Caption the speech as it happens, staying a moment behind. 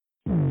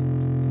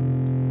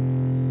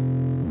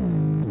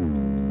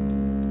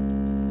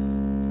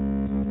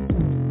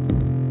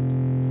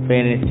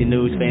fantasy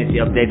news,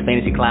 fantasy updates,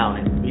 fantasy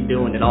clowning. We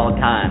doing it all the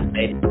time,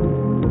 baby.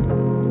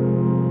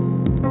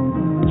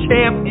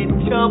 Champ and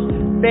Chump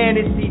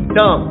Fantasy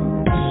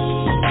Dump.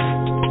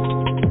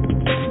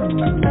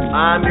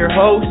 I'm your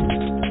host,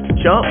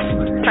 Chump.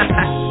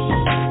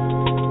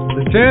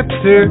 The champ's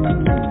here.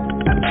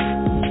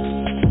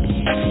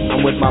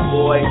 I'm with my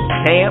boy,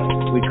 Champ.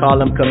 We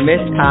call him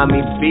Commish,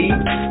 Tommy B.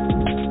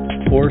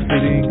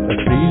 Forfeiting a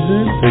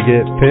season to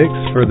get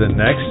picks for the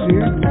next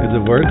year? Is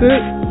it worth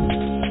it?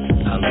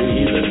 I mean,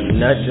 he's a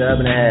nut job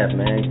and a half,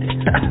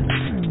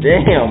 man.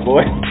 Damn,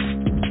 boy.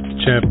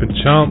 Champ and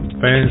Chump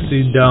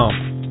Fantasy Dump.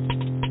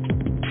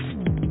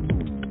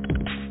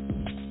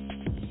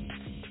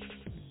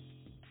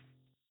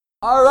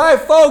 All right,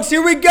 folks,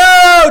 here we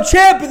go.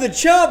 Champ of the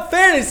Chump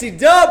Fantasy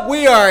Dump.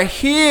 We are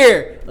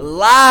here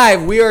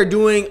live. We are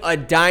doing a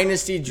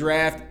dynasty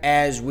draft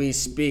as we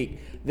speak.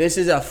 This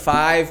is a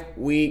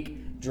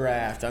 5-week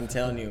draft. I'm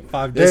telling you.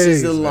 5 days. This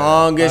is the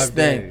longest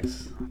thing.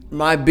 Days.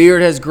 My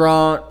beard has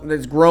grown.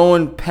 It's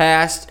growing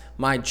past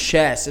my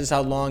chest. This is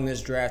how long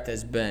this draft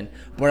has been.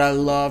 But I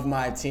love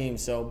my team,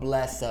 so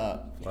bless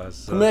up.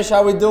 Commish,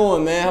 how we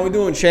doing, man? How we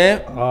doing,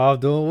 champ? Oh, I'm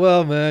doing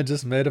well, man.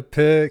 Just made a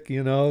pick,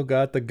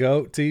 got the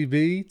GOAT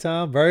TB,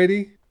 Tom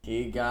Brady.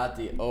 He got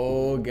the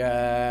old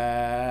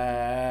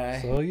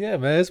guy. So, yeah,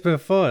 man, it's been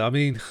fun. I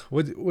mean,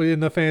 what in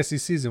the fantasy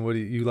season, what do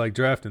you like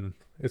drafting?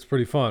 It's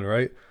pretty fun,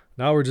 right?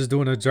 Now we're just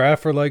doing a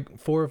draft for like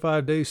 4 or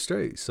 5 days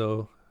straight,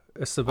 so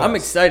it's the best. I'm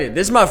excited.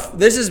 That's not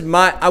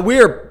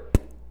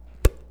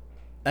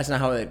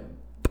how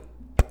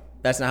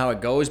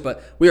it goes,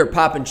 but we are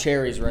popping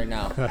cherries right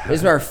now.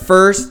 This is our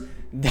first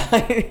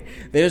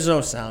there's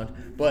no sound,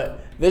 but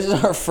this is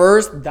our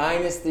first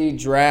dynasty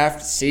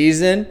draft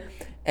season,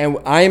 and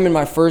I am in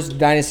my first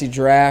dynasty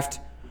draft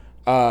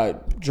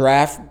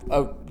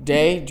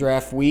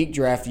week,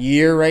 draft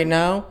year right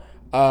now.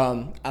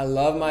 I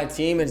love my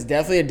team. It's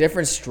definitely a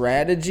different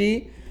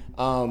strategy.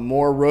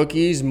 More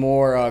rookies,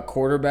 more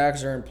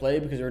quarterbacks are in play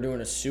because we're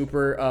doing a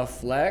super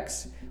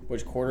flex,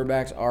 which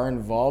quarterbacks are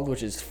involved,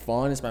 which is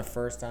fun. It's my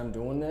first time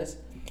doing this.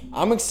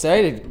 I'm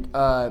excited,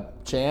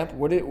 champ.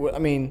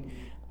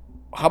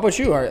 How about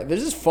you?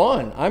 This is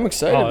fun. I'm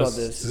excited about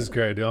this. This is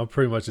great, dude. I'm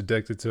pretty much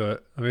addicted to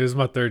it. I mean, this is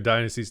my third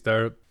dynasty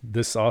start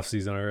this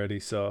offseason already.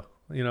 So,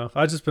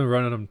 I've just been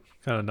running them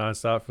kind of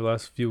nonstop for the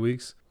last few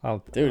weeks.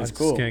 It's cool. I just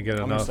can't get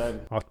enough.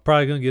 Excited. I'm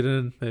probably going to get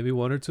in maybe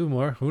 1 or 2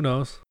 more. Who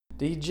knows?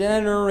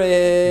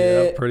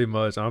 Degenerate. Yeah, pretty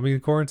much. I mean,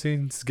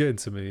 quarantine's getting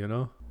to me,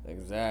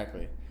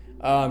 Exactly.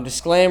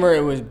 Disclaimer,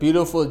 it was a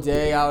beautiful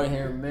day out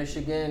here in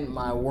Michigan.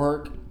 My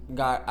work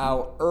got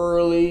out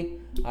early.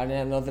 I didn't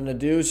have nothing to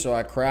do, so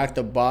I cracked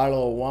a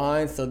bottle of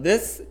wine. So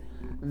this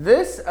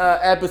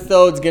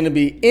episode's going to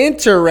be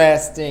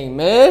interesting,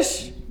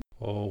 Mish.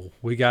 Oh,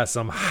 we got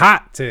some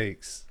hot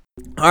takes.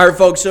 All right,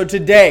 folks, so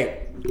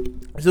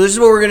this is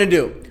what we're going to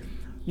do.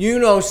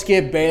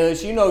 Skip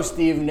Bayless,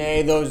 Stephen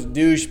A., those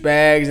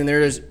douchebags, and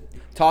they're just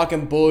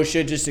talking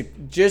bullshit just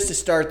to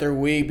start their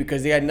week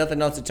because they had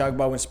nothing else to talk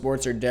about when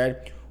sports are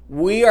dead.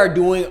 We are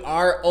doing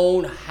our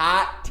own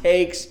hot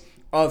takes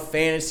of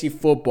fantasy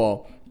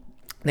football.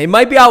 They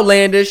might be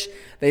outlandish,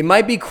 they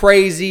might be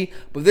crazy,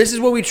 but this is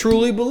what we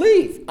truly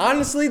believe.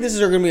 Honestly, this is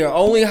going to be our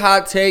only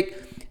hot take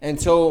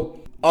until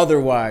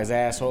otherwise,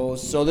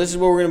 assholes. So this is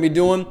what we're going to be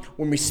doing.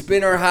 When we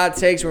spin our hot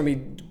takes, we're going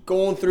to be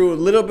going through a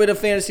little bit of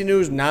fantasy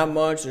news, not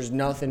much. There's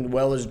nothing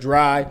well as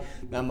dry,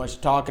 not much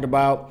talking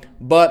about.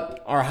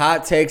 But our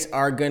hot takes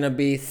are going to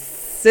be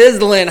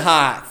sizzling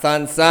hot,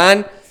 son.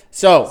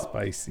 So,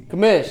 spicy.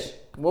 Commish,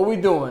 what we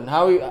doing?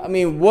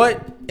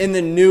 What in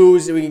the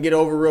news that we can get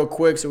over real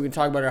quick so we can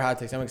talk about our hot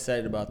takes? I'm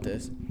excited about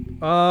this.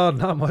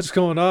 Not much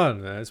going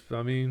on, man.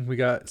 We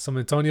got some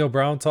Antonio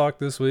Brown talk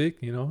this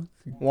week, Womp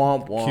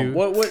womp. Cute.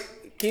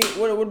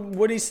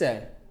 What did he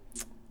say?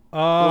 He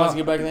wants to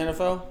get back in the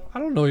NFL? I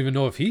don't even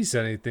know if he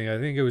said anything. I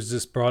think it was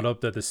just brought up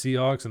that the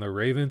Seahawks and the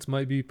Ravens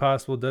might be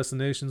possible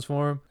destinations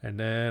for him. And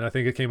then I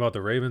think it came out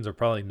the Ravens are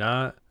probably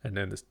not. And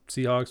then the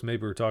Seahawks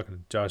maybe we're talking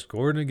to Josh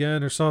Gordon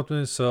again or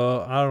something.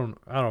 So I don't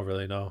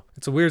really know.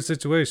 It's a weird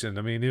situation.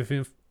 I mean, if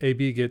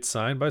AB gets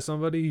signed by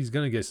somebody, he's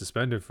gonna get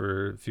suspended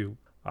for a few.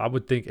 I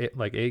would think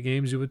 8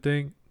 games. You would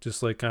think,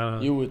 just like kind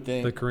of you would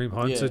think the Kareem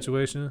Hunt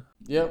situation.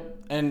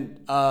 Yep, and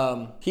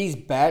he's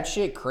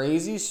batshit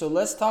crazy. So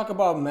let's talk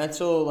about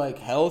mental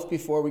health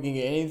before we can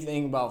get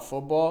anything about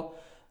football.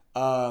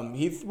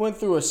 He went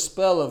through a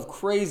spell of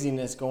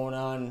craziness going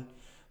on,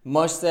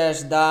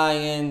 mustache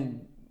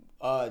dyeing,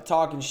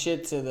 talking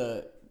shit to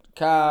the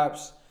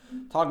cops,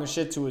 talking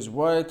shit to his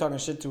wife, talking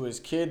shit to his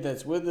kid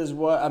that's with his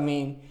wife. I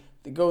mean,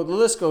 the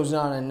list goes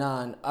on and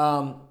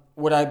on.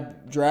 Would I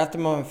draft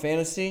him on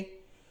fantasy?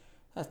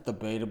 That's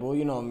debatable.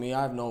 You know me.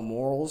 I have no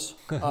morals.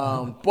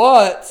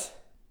 But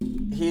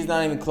he's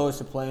not even close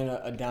to playing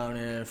a down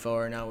in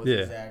NFL right now with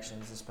his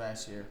actions this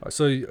past year.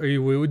 So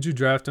would you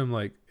draft him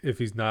if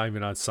he's not even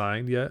not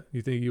signed yet?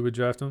 You think you would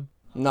draft him?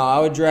 No, I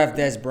would draft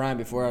Des Bryant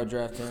before I would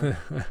draft him.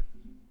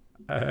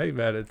 I ain't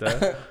mad at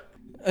that.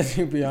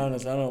 To be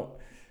honest, I don't.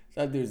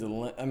 That dude's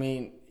I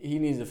mean, he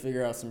needs to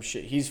figure out some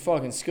shit. He's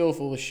fucking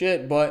skillful as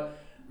shit, but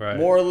Right.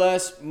 more or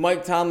less,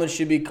 Mike Tomlin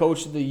should be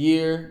coach of the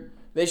year.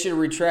 They should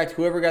retract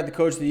whoever got the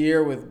coach of the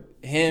year with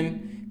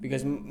him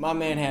because my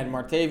man had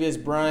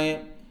Martavius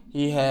Bryant,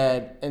 he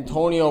had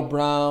Antonio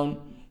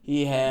Brown,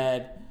 he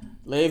had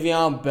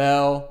Le'Veon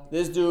Bell.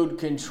 This dude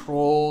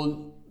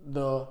controlled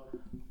the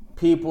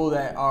people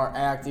that are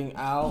acting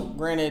out.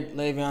 Granted,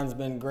 Le'Veon's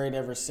been great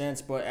ever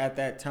since, but at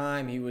that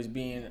time he was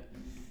being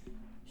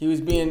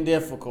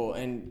difficult,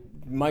 and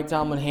Mike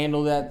Tomlin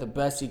handled that the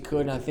best he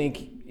could. And I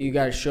think you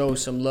got to show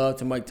some love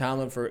to Mike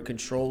Tomlin for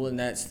controlling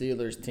that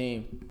Steelers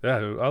team. Yeah,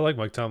 I like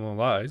Mike Tomlin a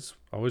lot.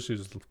 I wish he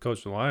was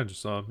coached the Lions or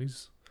something.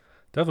 He's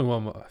definitely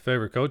one of my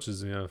favorite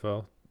coaches in the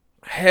NFL.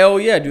 Hell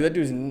yeah, dude. That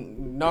dude's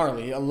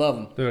gnarly. I love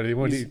him.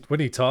 Dude, when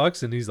he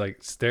talks and he's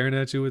like staring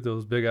at you with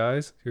those big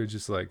eyes, you're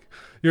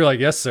like,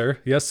 yes sir,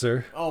 yes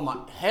sir. Oh my,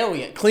 hell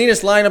yeah.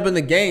 Cleanest lineup in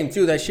the game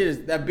too.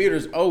 That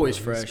beater's always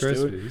fresh, He's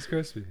crispy. dude. He's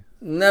crispy.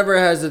 Never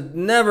has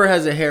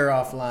a hair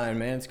off line,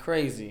 man. It's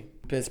crazy.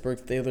 Pittsburgh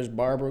Steelers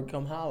barber,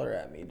 come holler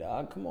at me,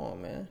 dog. Come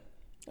on, man.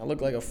 I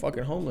look like a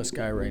fucking homeless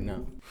guy right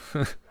now.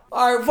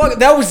 All right, fuck it.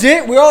 That was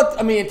it.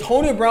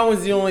 Antonio Brown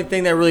was the only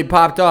thing that really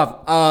popped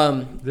off.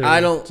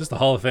 Just the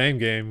Hall of Fame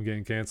game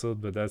getting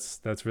canceled, but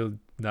that's really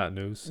not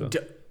news. So.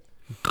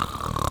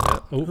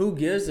 Who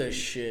gives a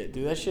shit,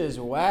 dude? That shit is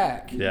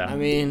whack. Yeah. I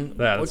mean,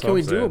 what can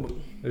we do?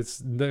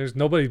 There's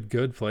nobody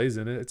good plays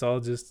in it. It's all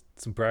just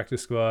some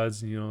practice squads,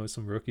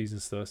 some rookies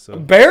and stuff.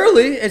 So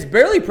It's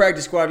barely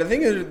practice squad. I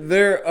think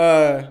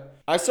they're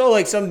I saw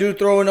like some dude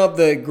throwing up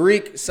the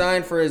Greek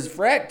sign for his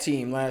frat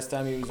team last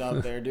time he was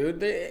out there, dude.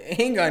 They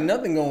ain't got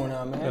nothing going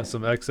on, man. got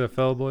some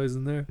XFL boys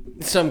in there.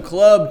 Some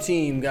club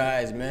team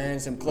guys, man.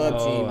 Some club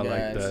team I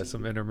guys. like that.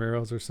 Some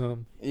intramurals or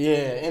something.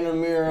 Yeah,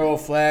 intramural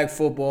flag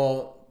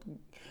football.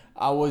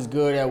 I was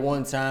good at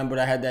one time, but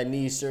I had that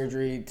knee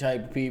surgery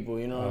type people,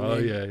 you know what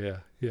I mean?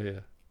 Yeah.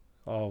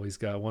 Always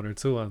got one or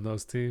two on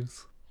those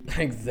teams.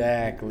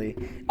 Exactly.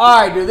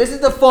 All right, dude. This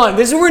is the fun.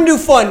 This is we're gonna do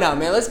fun now,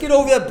 man. Let's get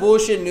over that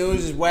bullshit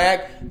news. Is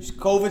whack.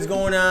 COVID's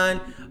going on.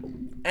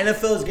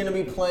 NFL is gonna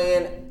be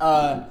playing.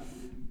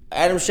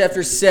 Adam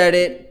Schefter said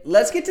it.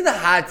 Let's get to the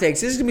hot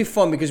takes. This is gonna be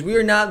fun because we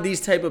are not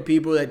these type of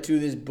people that do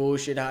this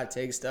bullshit hot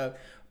take stuff.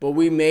 But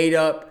we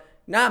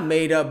not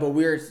made up, but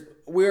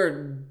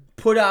we're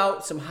put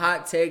out some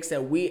hot takes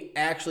that we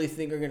actually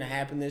think are gonna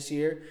happen this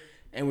year,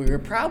 and we're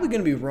probably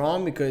gonna be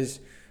wrong because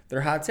they're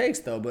hot takes,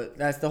 though, but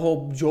that's the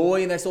whole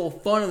joy and that's the whole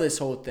fun of this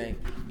whole thing.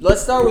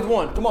 Let's start with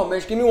one. Come on,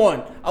 Mitch, give me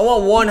one. I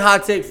want one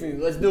hot take from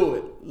you. Let's do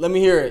it. Let me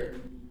hear it.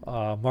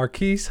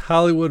 Marquise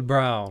Hollywood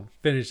Brown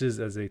finishes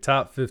as a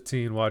top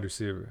 15 wide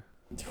receiver.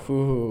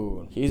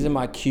 Ooh, he's in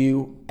my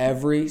queue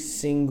every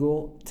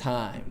single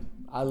time.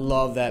 I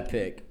love that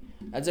pick.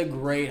 That's a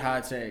great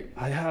hot take.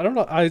 I don't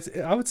know.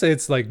 I would say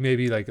it's like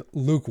maybe like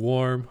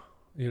lukewarm.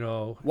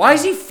 Why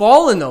is he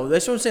falling though?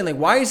 That's what I'm saying. Like,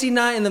 why is he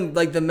not in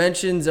the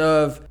mentions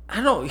of? I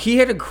don't know. He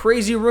had a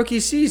crazy rookie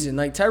season.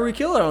 Like Tyreek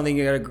Hill, I don't think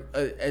he got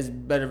as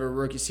better of a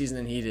rookie season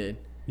than he did.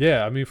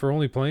 Yeah, I mean, for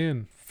only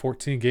playing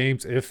 14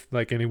 games, and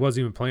he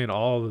wasn't even playing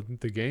all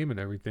the game and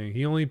everything.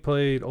 He only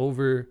played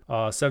over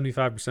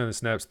 75% of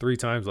snaps 3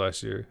 times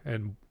last year,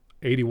 and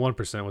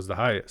 81% was the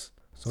highest.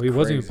 So he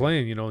wasn't even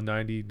playing,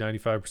 90,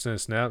 95%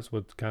 of snaps,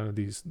 what kind of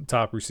these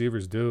top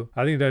receivers do.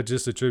 I think that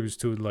just attributes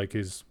to like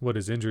what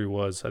his injury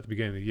was at the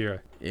beginning of the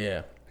year.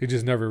 Yeah. He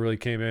just never really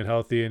came in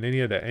healthy. And then he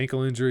had that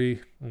ankle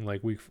injury in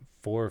like week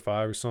 4 or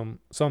 5 or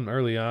something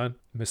early on.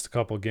 Missed a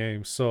couple of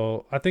games.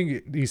 So I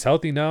think he's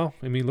healthy now.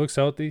 I mean, looks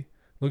healthy.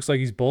 Looks like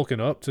he's bulking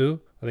up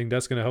too. I think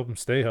that's going to help him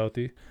stay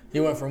healthy.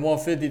 He went from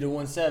 150 to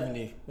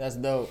 170. That's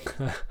dope.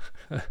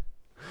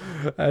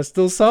 That's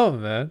still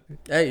something, man.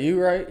 Hey,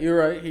 you're right.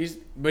 He's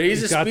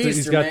a speedster,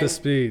 he's got the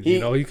speed. He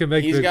can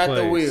make big plays. He's got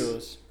the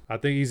wheels. I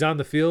think he's on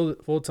the field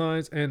full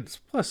times, and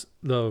plus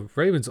the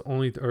Ravens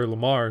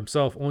Lamar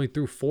himself only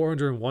threw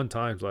 401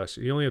 times last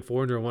year. He only had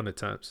 401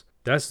 attempts.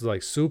 That's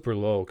like super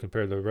low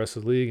compared to the rest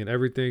of the league and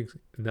everything.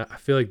 And I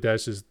feel like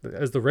that's just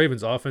as the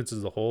Ravens offense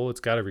as a whole, it's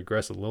got to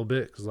regress a little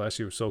bit because last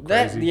year was so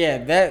crazy.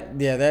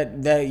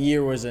 That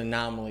year was an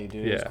anomaly,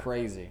 dude. Yeah. It was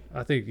crazy.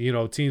 I think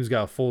teams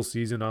got a full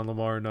season on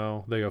Lamar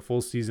now. They got a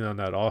full season on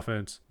that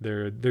offense.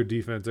 Their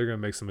defense, they're gonna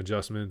make some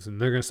adjustments and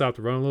they're gonna stop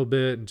the run a little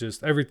bit and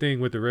just everything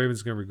with the Ravens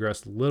is gonna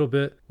regress a little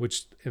bit,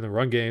 which in the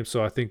run game.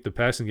 So I think the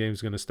passing game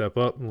is gonna step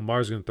up.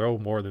 Lamar's gonna throw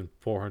more than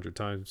 400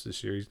 times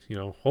this year.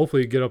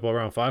 Hopefully get up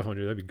around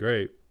 500. That'd be great.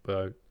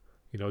 But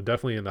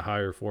definitely in the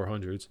higher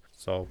 400s.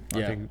 So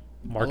I think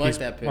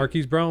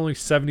Marquise Brown only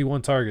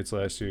 71 targets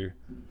last year.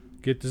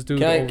 Get this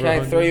dude over 100. Can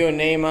I throw you a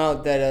name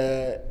out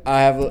that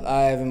I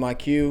have in my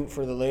queue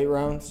for the late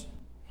rounds?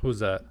 Who's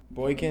that?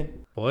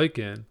 Boykin.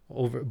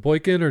 Over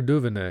Boykin or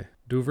Duvernay?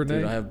 Dude,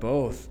 I have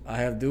both. I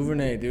have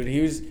Duvernay,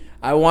 dude.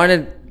 I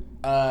wanted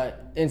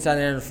inside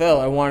the NFL.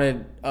 I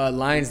wanted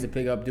Lions to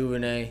pick up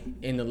Duvernay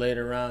in the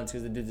later rounds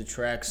because the dude's a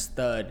track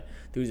stud.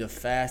 Dude's a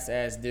fast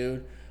ass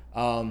dude.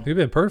 He'd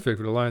been perfect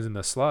for the Lions in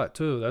the slot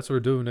too. That's where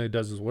Duvernay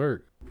does his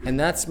work. And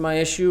that's my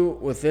issue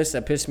with this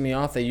that pissed me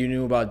off that you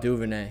knew about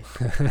Duvernay.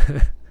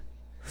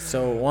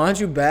 So why don't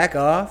you back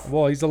off?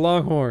 Well, he's a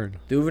Longhorn.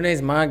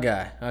 Duvernay's my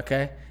guy,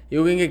 okay?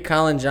 You can get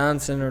Colin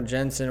Johnson or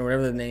Jensen or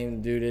whatever the name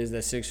of the dude is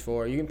that's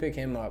 6'4". You can pick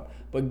him up.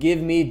 But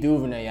give me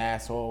Duvernay,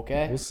 asshole,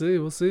 okay?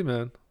 We'll see,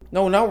 man.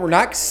 No, we're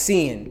not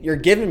seeing. You're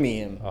giving me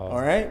him,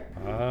 all right?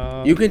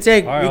 Uh, You can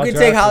take all right, you can take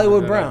draft him, Hollywood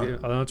and Brown.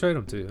 I'll trade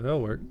him to you.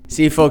 That'll work.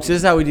 See, folks, this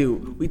is how we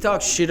do. We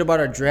talk shit about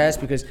our drafts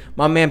because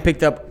my man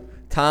picked up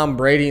Tom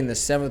Brady in the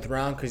 7th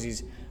round because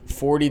he's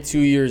 42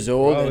 years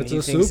old. Bro, and it's he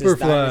a thinks super his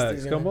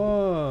dynasty's flex. Come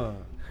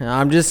on.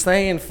 I'm just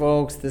saying,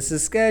 folks, this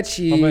is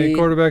sketchy. How many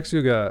quarterbacks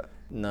you got?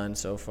 None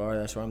so far.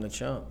 That's why I'm the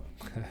chump.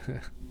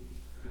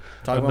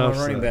 Talk about Enough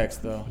my running said. backs,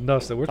 though.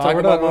 Enough said. We're Talk talking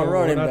about about my we're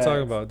running not backs.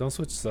 talking about. Don't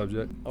switch the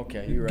subject.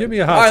 Okay, you're right. Give me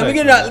a hot all right,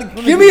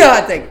 take, give me a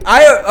hot take.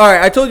 All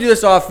right, I told you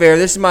this off air.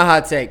 This is my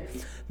hot take.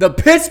 The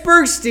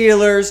Pittsburgh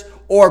Steelers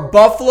or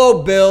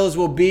Buffalo Bills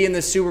will be in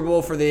the Super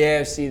Bowl for the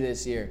AFC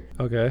this year.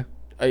 Okay.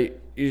 Okay,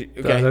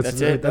 That's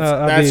that's it. it.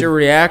 I That's mean, your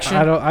reaction.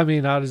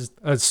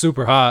 It's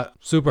super hot.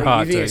 Super hot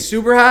You think take. it's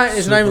super hot?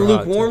 It's not even Super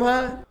hot lukewarm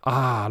hot.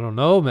 I don't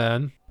know,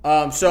 man.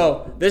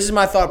 So this is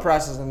my thought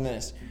process on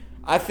this.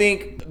 I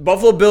think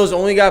Buffalo Bills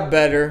only got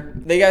better.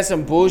 They got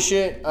some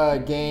bullshit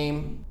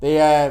game. They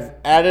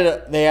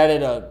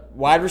added a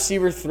wide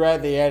receiver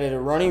threat. They added a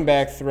running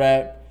back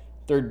threat.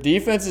 Their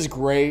defense is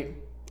great.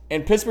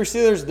 And Pittsburgh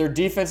Steelers, their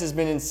defense has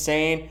been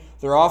insane.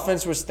 Their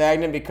offense was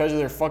stagnant because of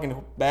their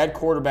fucking bad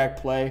quarterback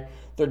play.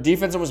 Their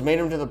defense almost made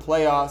them to the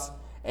playoffs.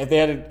 If they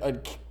had a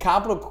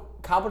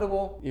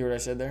comparable, you hear what I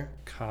said there?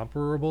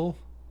 Comparable?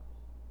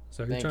 Is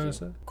that what you're Thank trying you. to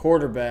say?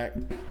 Quarterback,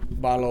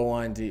 bottle of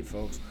wine deep,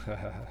 folks.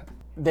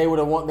 They would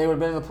have won. They would have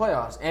been in the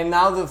playoffs. And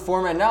now the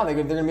format they're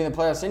going to be in the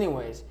playoffs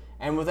anyways.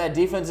 And with that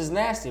defense is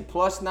nasty.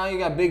 Plus now you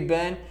got Big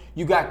Ben.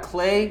 You got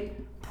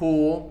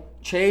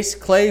Chase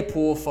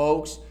Claypool,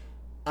 folks.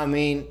 I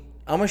mean,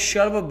 I'm gonna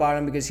shut up about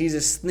him because he's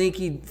a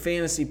sneaky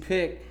fantasy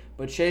pick.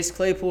 But Chase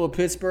Claypool of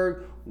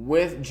Pittsburgh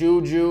with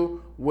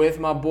Juju, with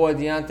my boy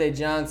Deontay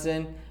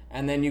Johnson,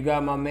 and then you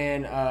got my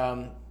man.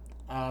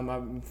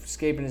 I'm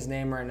escaping his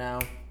name right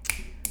now.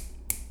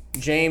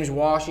 James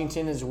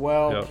Washington as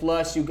well. Yep.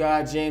 Plus you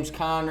got James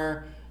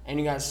Conner and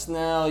you got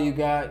Snell. You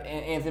got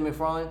Anthony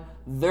McFarland.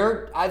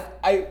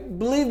 I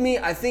believe me.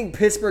 I think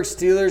Pittsburgh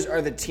Steelers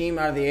are the team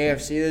out of the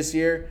AFC this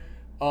year.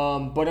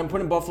 But I'm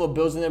putting Buffalo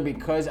Bills in there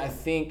because I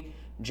think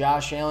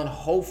Josh Allen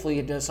hopefully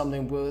does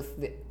something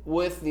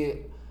with the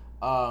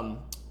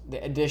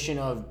addition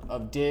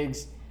of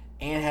Diggs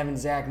and having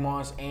Zach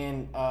Moss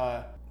and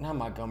not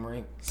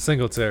Montgomery.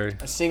 Singletary.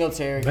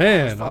 Singletary.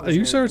 Man, are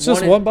you sure it's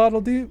just one bottle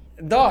deep?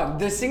 Dog,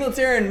 the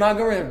Singletary and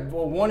Montgomery are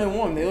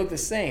 1-1. They look the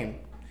same.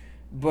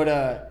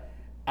 But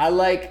I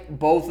like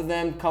both of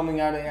them coming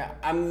out of there.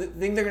 I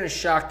think they're going to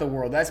shock the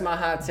world. That's my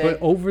hot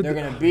take. But they're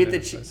going to beat the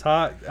Chiefs. It's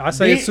hot. I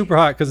say it's super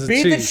hot because it's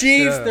Chiefs. Beat the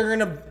Chiefs. Yeah. They're going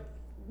to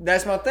 –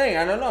 that's my thing.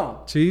 I don't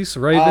know. Chiefs,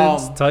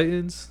 Ravens,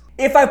 Titans.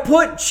 If I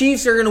put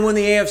Chiefs are going to win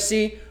the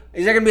AFC,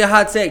 is that going to be a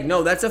hot take?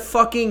 No, that's a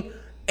fucking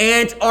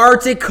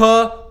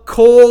Antarctica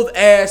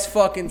cold-ass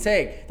fucking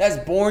take. That's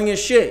boring as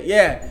shit.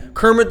 Yeah,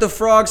 Kermit the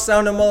Frog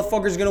sounding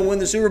motherfucker's going to win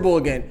the Super Bowl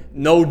again.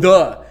 No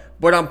duh.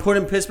 But I'm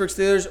putting Pittsburgh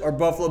Steelers or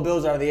Buffalo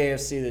Bills out of the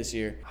AFC this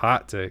year.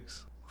 Hot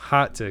takes.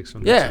 Hot takes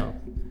from this show.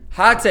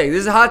 Hot take. This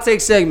is a hot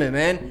take segment,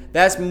 man.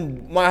 That's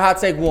my hot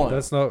take one.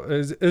 That's not.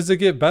 Is it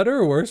get better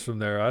or worse from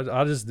there?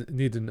 I just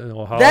need to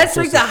know how. That's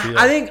I'm like the. supposed to feel.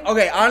 I think.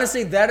 Okay,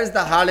 honestly, that is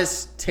the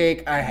hottest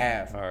take I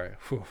have. All right.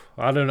 Whew.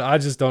 I don't know. I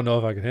just don't know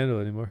if I can handle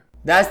it anymore.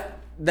 Well,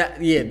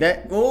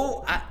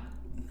 I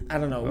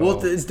don't know.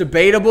 Well, it's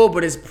debatable,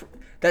 but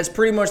that's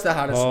pretty much the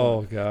hottest one.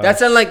 Oh god.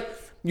 That's unlike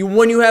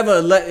when you have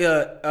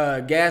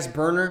a gas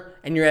burner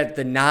and you're at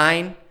the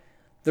 9.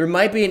 There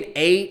might be an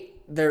 8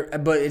 there,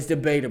 but it's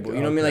debatable.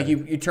 You know what I mean?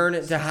 Like you turn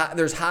it to high.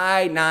 There's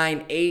high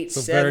 9, 8,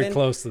 so 7. very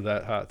close to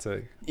that hot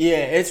take. Yeah,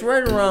 it's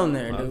right around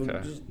there, dude.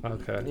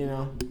 Okay. Okay. You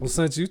know. Well,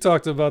 since you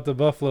talked about the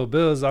Buffalo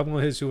Bills, I'm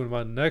gonna hit you with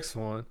my next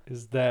one.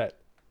 Is that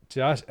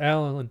Josh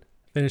Allen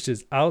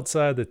finishes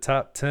outside the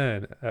top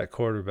 10 at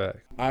quarterback?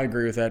 I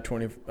agree with that.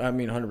 100%.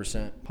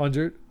 100%.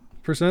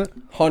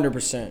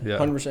 100%. Yeah.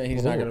 100%.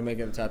 He's not gonna make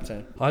it in the top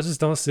 10. I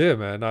just don't see it,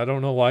 man. I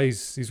don't know why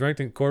he's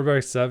ranked in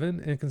quarterback 7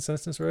 in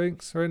consensus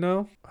ranks right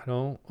now. I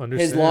don't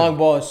understand. His long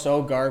ball is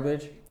so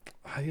garbage.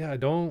 Yeah, I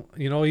don't.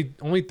 You know, he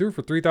only threw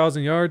for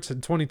 3,000 yards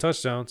and 20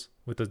 touchdowns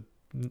with a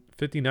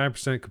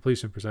 59%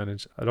 completion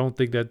percentage. I don't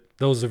think that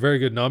those are very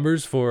good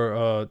numbers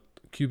for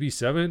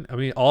QB7. I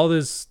mean, all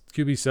this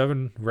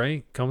QB7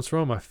 rank comes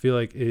from, I feel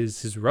like,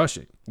 is his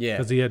rushing. Yeah.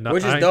 Because he had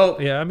which is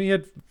dope. Yeah, I mean, he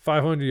had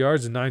 500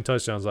 yards and 9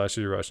 touchdowns last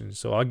year rushing.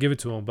 So I'll give it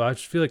to him. But I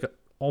just feel like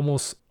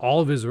almost all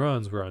of his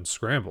runs were on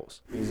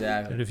scrambles.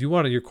 Exactly. And if you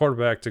wanted your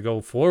quarterback to go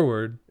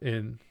forward,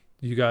 and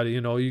you got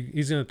to,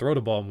 he's going to throw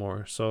the ball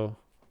more. So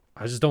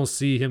I just don't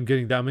see him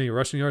getting that many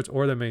rushing yards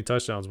or that many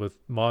touchdowns with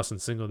Moss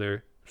and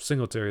Singletary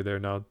there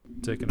now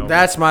taking over.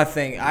 That's my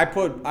thing. I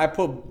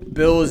put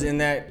Bills in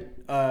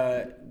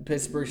that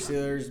Pittsburgh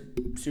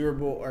Steelers Super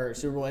Bowl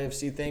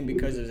AFC thing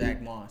because of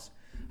Zach Moss.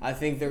 I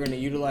think they're going to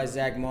utilize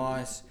Zach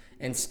Moss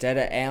instead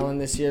of Allen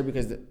this year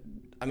because,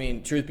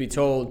 truth be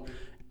told,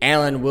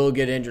 Allen will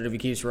get injured if he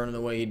keeps running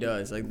the way he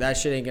does. Like that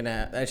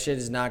shit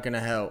is not gonna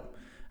help.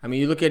 I mean,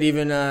 you look at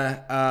even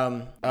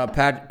Patty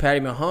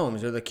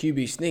Mahomes or the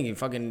QB sneak,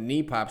 fucking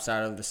knee pops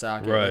out of the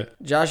socket. Right. Like,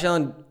 Josh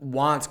Allen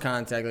wants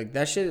contact. Like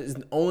that shit is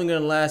only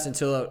gonna last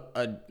until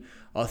a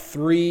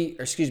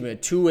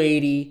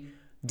 280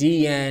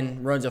 DN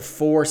runs a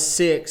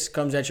 4.6,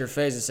 comes at your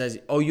face and says,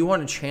 "Oh, you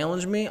want to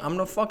challenge me? I'm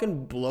gonna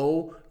fucking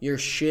blow your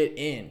shit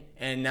in,"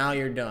 and now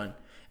you're done.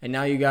 And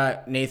now you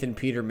got Nathan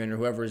Peterman or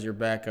whoever is your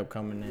backup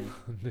coming in.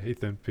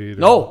 Nathan Peterman.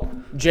 No,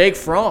 Jake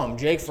Fromm.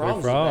 Jake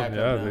Fromm's the backup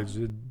yeah, now. they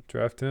should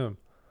draft him.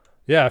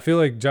 Yeah, I feel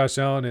like Josh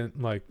Allen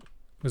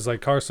was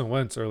like Carson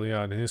Wentz early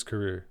on in his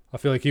career. I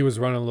feel like he was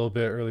running a little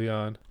bit early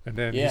on, and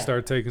then he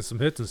started taking some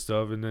hits and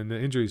stuff, and then the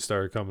injuries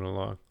started coming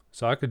along.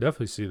 So I could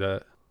definitely see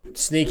that.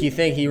 Sneaky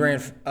thing, he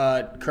ran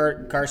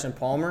Carson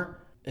Palmer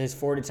is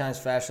 40 times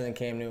faster than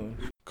Cam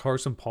Newton.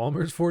 Carson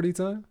Palmer's 40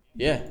 time?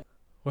 Yeah.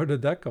 Where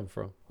did that come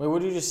from? Wait,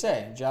 what did you just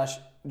say? Josh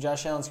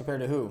Allen's compared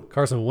to who?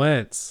 Carson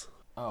Wentz.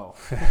 Oh.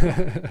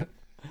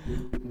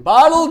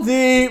 Bottle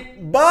deep.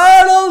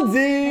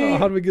 Oh,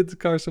 how do we get to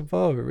Carson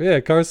Palmer? Yeah,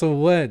 Carson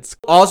Wentz.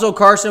 Also,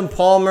 Carson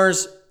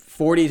Palmer's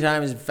 40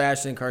 times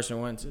faster than Carson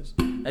Wentz's.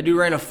 That dude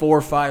ran a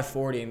 4.5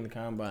 40 in the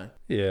combine.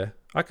 Yeah,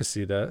 I could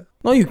see that.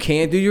 No, you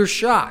can't, dude. You're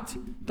shocked.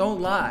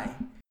 Don't lie.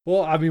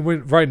 Well, I mean,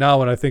 right now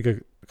when I think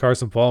of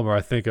Carson Palmer,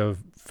 I think of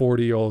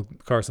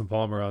 40-year-old Carson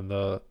Palmer on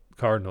the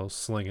Cardinals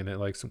slinging it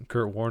like some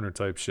Kurt Warner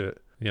type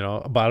shit. You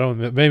know, but I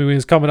don't. Maybe when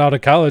he's coming out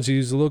of college,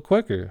 he's a little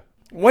quicker.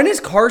 When has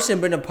Carson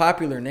been a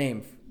popular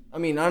name? I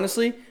mean,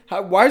 honestly,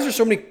 why is there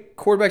so many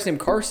quarterbacks named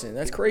Carson?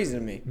 That's crazy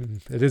to me.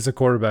 It is a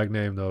quarterback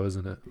name, though,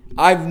 isn't it?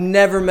 I've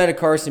never met a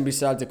Carson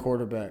besides a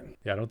quarterback.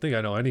 Yeah, I don't think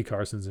I know any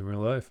Carsons in real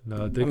life. Now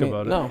that I think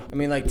about it. No, I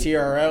mean like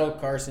TRL,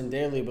 Carson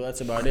Daly, but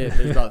that's about it.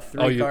 There's about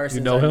 3 Carsons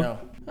you know him? I know.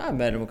 I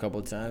met him a couple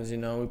of times. You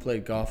know, we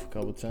played golf a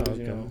couple of times.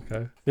 Okay, you know.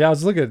 okay. Yeah, I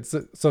was looking.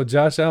 So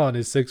Josh Allen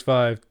is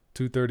 6'5",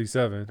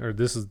 237, or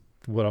this is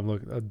what I'm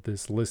looking at.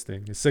 This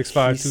listing is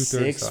 6'5",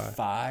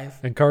 235.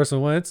 6'5". And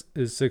Carson Wentz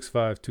is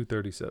 6'5",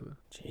 237.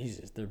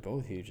 Jesus, they're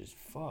both huge as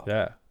fuck.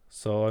 Yeah.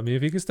 So, I mean,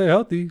 if he can stay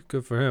healthy,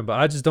 good for him. But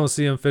I just don't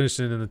see him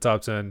finishing in the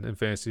top 10 in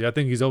fantasy. I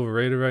think he's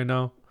overrated right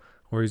now,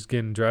 where he's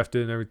getting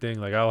drafted and everything.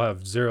 Like, I'll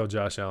have 0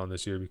 Josh Allen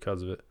this year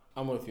because of it.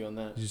 I'm with you on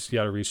that. You just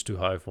got to reach too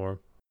high for him.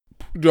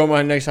 Do you want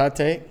my next hot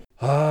take?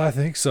 I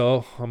think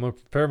so. I'm going to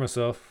prepare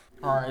myself.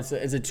 All right,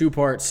 it's a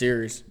 2-part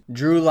series.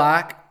 Drew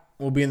Lock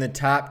will be in the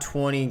top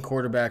 20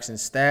 quarterbacks in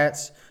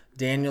stats.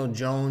 Daniel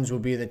Jones will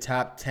be the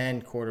top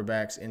 10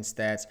 quarterbacks in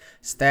stats.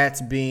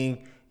 Stats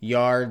being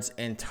yards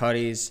and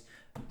tutties.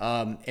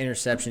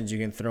 Interceptions you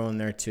can throw in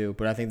there too.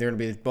 But I think they're going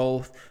to be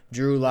both.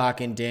 Drew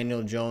Lock and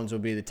Daniel Jones will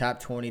be the top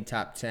 20,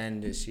 top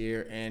 10 this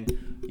year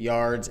in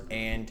yards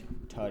and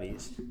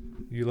tutties.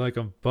 You like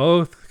them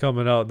both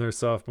coming out in their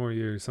sophomore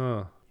years,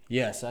 huh?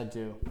 Yes, I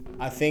do.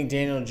 I think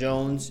Daniel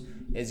Jones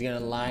is going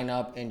to line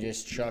up and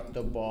just chuck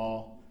the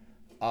ball.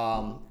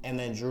 And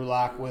then Drew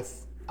Lock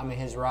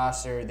his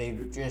roster,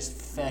 they've just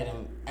fed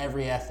him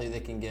every athlete they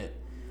can get.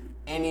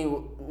 Any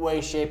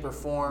way, shape, or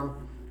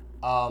form.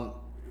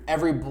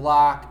 Every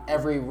block,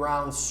 every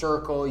round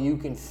circle, you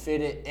can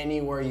fit it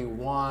anywhere you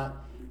want.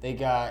 They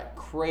got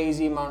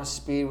crazy amount of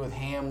speed with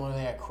Hamler.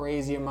 They got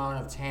crazy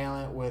amount of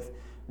talent with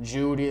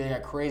Judy. They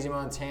got crazy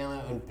amount of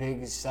talent and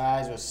big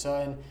size with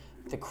Sutton.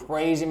 The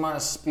crazy amount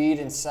of speed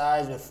and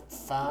size with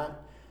Font.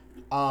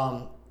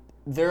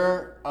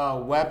 They're a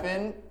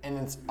weapon, and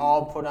it's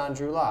all put on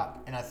Drew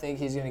Lock. And I think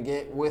he's going to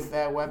get, with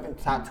that weapon,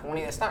 top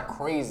 20. That's not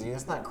crazy.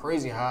 That's not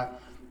crazy hot.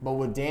 But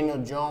with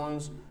Daniel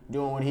Jones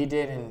doing what he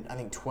did in, I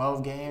think,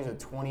 12 games with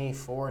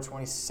 24,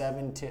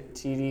 27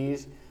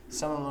 TDs,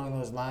 something along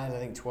those lines, I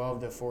think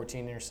 12 to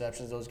 14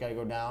 interceptions, those got to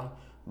go down.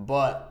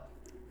 But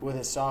with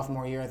his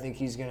sophomore year, I think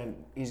he's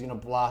gonna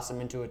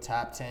blossom into a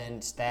top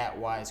 10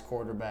 stat-wise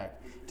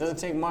quarterback. It doesn't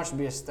take much to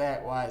be a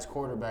stat-wise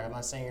quarterback. I'm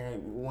not saying you're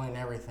going to win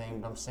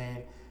everything, but I'm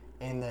saying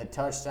in the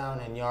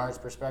touchdown and yards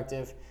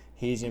perspective,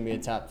 he's going to be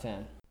a top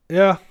 10.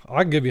 Yeah,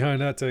 I can get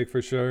behind that take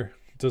for sure.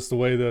 Just the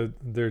way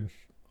their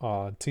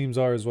teams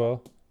are as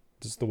well.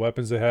 Just the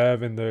weapons they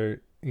have, and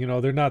they're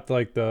not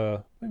like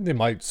they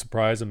might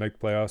surprise and make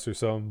playoffs or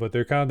something, but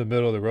they're kind of the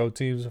middle of the road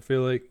teams, I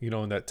feel like,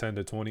 in that 10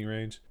 to 20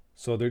 range.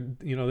 So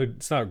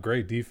it's not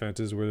great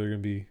defenses where they're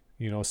going to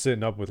be,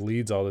 sitting up with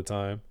leads all the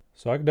time.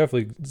 So I can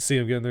definitely see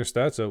them getting their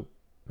stats up.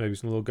 Maybe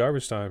some little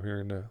garbage time here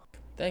and there.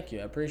 Thank you.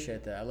 I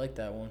appreciate that. I like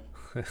that one.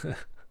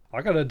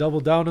 I got to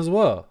double down as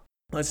well.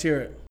 Let's hear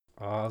it.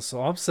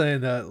 So I'm saying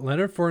that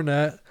Leonard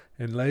Fournette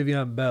and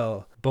Le'Veon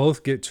Bell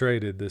both get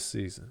traded this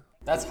season.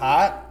 That's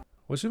hot.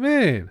 What you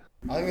mean?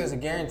 I think it's a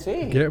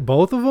guarantee. Get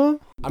both of them?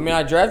 I mean,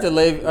 I drafted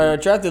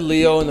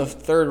Leo in the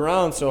 3rd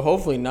round, so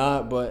hopefully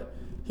not, but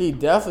he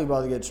definitely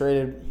about to get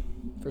traded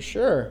for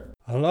sure.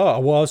 I don't know.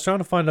 Well, I was trying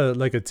to find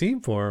a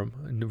team for him,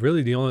 and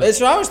really the only.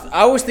 So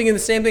I was thinking the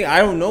same thing. I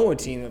don't know a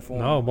team for him.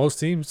 No, most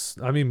teams.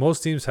 I mean,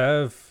 most teams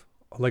have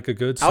like a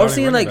good I was starting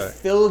thinking like running back.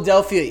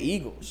 Philadelphia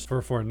Eagles.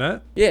 For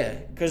Fournette? Yeah,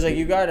 because like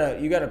you got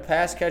a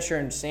pass catcher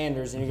in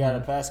Sanders and you got a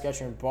pass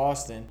catcher in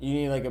Boston. You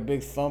need like a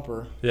big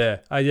thumper. Yeah,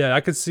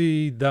 I could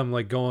see them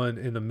like going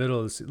in the middle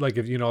of like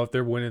if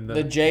they're winning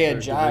The Jay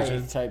their Ajayi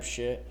division. type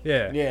shit.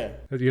 Yeah, Yeah.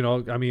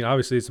 I mean,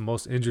 obviously it's the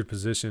most injured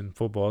position in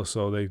football,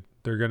 so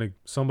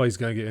somebody's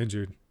gonna get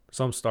injured,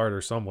 some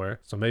starter somewhere.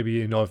 So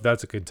maybe if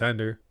that's a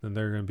contender, then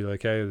they're gonna be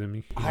like, hey, let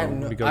me. I have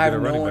let me go no get a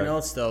running one back.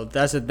 else though.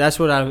 That's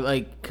what I'm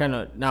like kind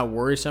of not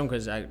worrisome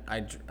because I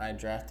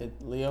drafted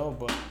Leo,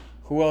 but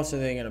who else are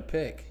they gonna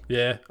pick?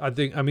 Yeah, I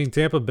mean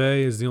Tampa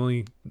Bay is the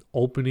only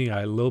opening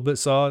I a little bit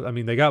saw. I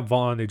mean they got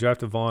Vaughn, they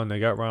drafted Vaughn, they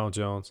got Ronald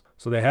Jones,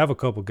 so they have a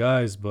couple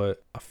guys.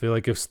 But I feel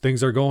like if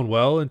things are going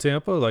well in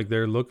Tampa, like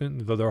they're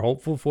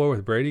hopeful for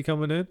with Brady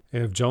coming in,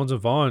 and if Jones and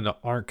Vaughn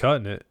aren't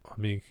cutting it, I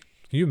mean.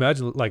 Can you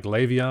imagine like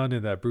Le'Veon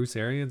in that Bruce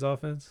Arians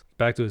offense?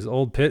 Back to his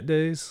old Pitt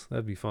days?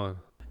 That'd be fun.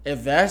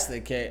 If that's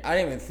the case, I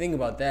didn't even think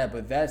about that,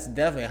 but that's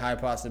definitely a high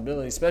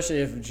possibility,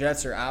 especially if the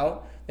Jets are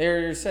out. They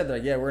already said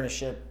that, yeah, we're gonna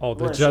ship. Oh,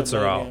 the we're gonna Jets ship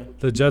are Le'Veon. out.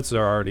 The Jets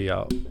are already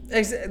out.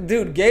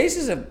 Dude,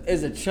 Gase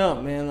is a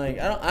chump, man. Like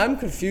I'm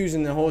confused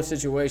in the whole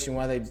situation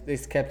why they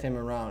kept him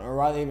around or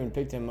why they even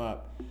picked him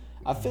up.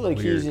 I feel like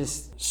Weird. he's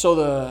just so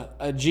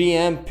a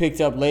GM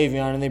picked up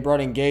Le'Veon and they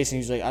brought in Gase and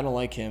he's like, I don't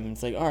like him.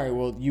 It's like, all right,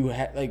 well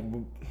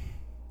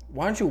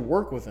why don't you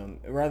work with him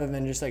rather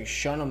than just like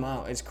shun him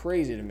out? It's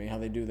crazy to me how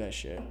they do that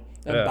shit.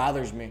 That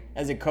bothers me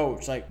as a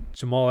coach. Like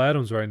Jamal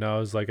Adams right now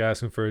is like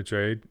asking for a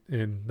trade,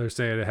 and they're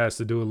saying it has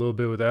to do a little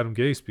bit with Adam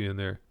Gase being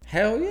there.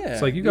 hell yeah,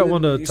 It's like you got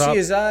one of the you top- see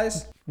his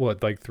eyes.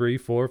 What, like 3,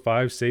 4,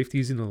 5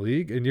 safeties in the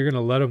league, and you're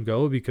gonna let him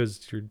go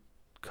because your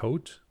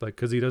coach, like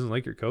because he doesn't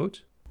like your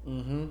coach?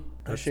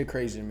 That shit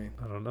crazy to me.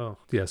 I don't know.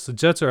 Yes, the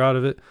Jets are out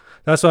of it.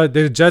 That's why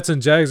the Jets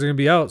and Jags are going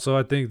to be out. So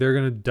I think they're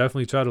going to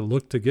definitely try to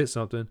look to get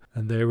something.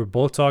 And they were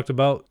both talked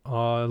about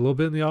a little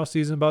bit in the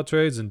offseason about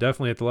trades and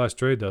definitely at the last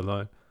trade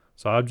deadline.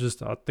 So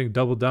I think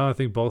double down. I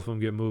think both of them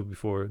get moved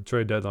before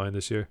trade deadline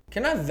this year.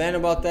 Can I vent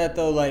about that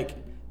though? Like,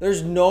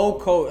 there's no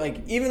coach.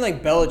 Like even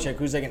like Belichick,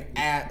 who's like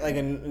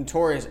a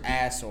notorious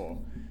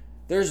asshole.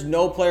 There's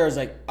no players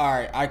like, all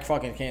right, I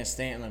fucking can't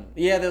stand them.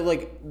 Yeah,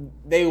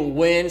 they will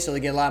win, so they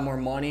get a lot more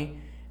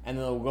money, and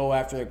they'll go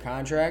after their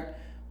contract.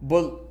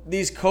 But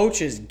these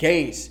coaches,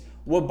 Gase,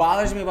 what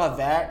bothers me about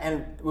that,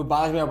 and what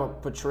bothers me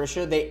about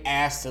Patricia, they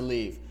asked to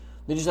leave.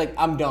 They're just like,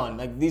 I'm done.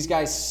 Like these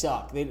guys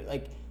suck. They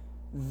like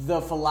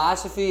the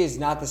philosophy is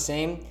not the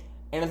same,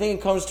 and I think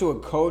it comes to a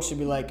coach to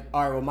be like,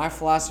 all right, well, my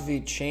philosophy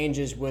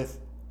changes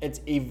it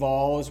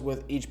evolves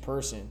with each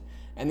person,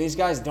 and these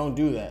guys don't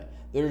do that.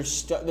 They're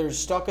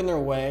stuck in their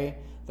way.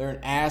 They're an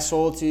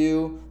asshole to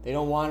you. They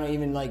don't want to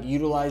even like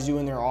utilize you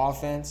in their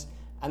offense.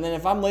 And then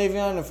if I'm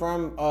Le'Veon, if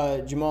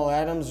I'm Jamal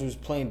Adams who's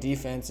playing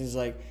defense, is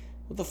like,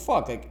 what the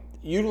fuck? Like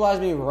utilize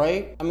me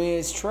right? I mean,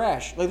 it's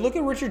trash. Like look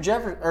at Richard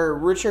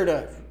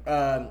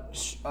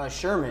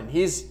Sherman.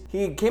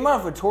 He came out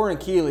of a torn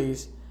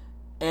Achilles,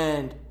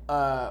 and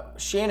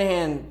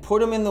Shanahan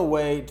put him in the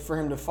way for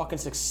him to fucking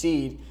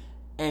succeed.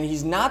 And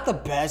he's not the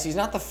best. He's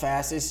not the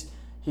fastest.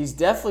 He's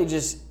definitely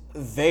just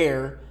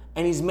there,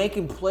 and he's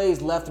making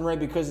plays left and right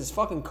because his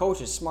fucking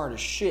coach is smart as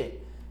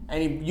shit,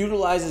 and he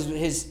utilizes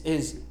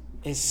his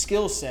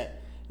skill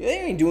set. They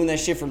ain't doing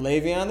that shit for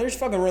Le'Veon. They're just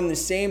fucking running the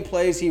same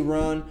plays he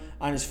run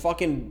on his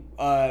fucking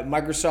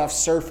Microsoft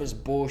Surface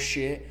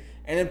bullshit,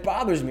 and it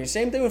bothers me.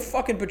 Same thing with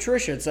fucking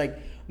Patricia. It's like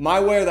my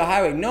way or the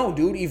highway. No,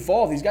 dude,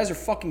 evolve. These guys are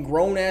fucking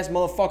grown ass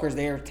motherfuckers.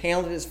 They are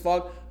talented as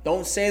fuck.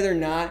 Don't say they're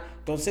not.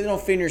 Don't say they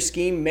don't fit in your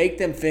scheme. Make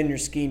them fit in your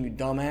scheme, you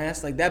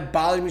dumbass. Like that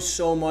bothers me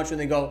so much when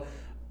they go,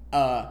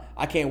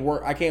 I can't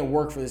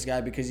work for this guy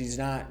because he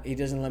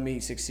doesn't let me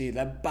succeed.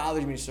 That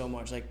bothers me so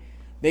much. Like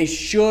they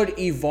should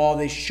evolve.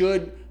 It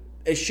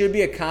should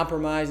be a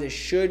compromise. It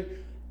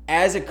should,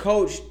 as a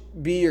coach,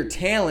 be your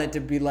talent to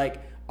be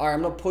like, all right,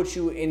 I'm gonna put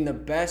you in the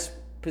best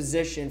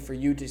position for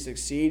you to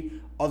succeed.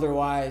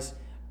 Otherwise,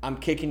 I'm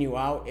kicking you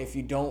out if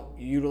you don't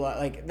utilize.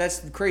 Like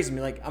that's crazy to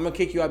me. Like I'm gonna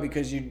kick you out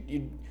because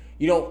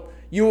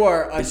you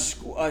are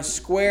a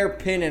square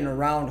pin in a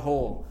round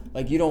hole.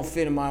 Like you don't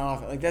fit in my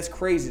offense. Like that's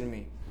crazy to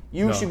me.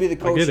 You should be the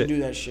coach to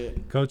do that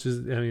shit. Coaches,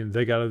 I mean,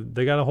 they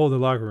gotta hold the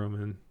locker room,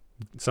 and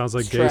it sounds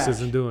like It's Gase trash.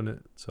 isn't doing it.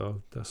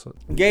 So that's what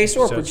Gase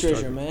or Jets Patricia,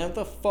 struggle. man. What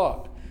the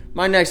fuck?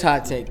 My next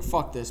hot take.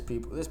 Fuck this,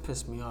 people. This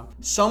pissed me off.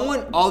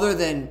 Someone other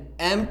than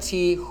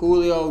MT,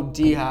 Julio,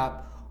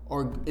 D-Hop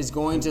is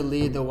going to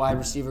lead the wide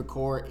receiver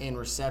core in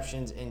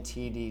receptions and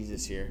TDs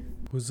this year.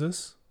 Who's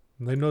this?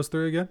 Name those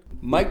three again.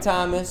 Mike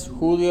Thomas,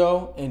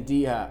 Julio, and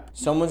D-Hop.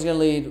 Someone's going to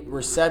lead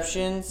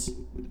receptions,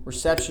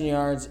 reception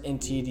yards, and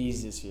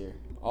TDs this year.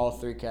 All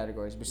three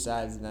categories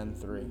besides them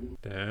three.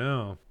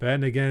 Damn,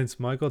 betting against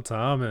Michael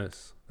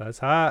Thomas. That's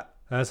hot.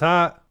 That's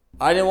hot.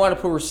 I didn't want to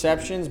put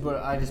receptions,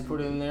 but I just put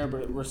it in there.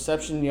 But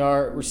receiving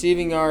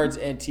yards,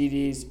 and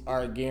TDs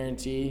are a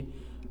guarantee.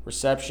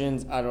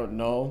 Receptions, I don't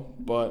know,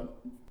 but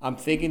I'm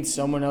thinking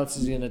someone else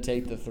is going to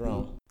take the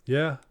throne.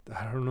 Yeah,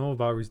 I don't know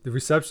about the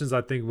receptions.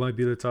 I think might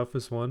be the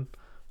toughest one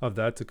of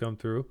that to come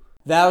through.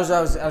 That was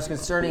I was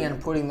concerning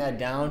on putting that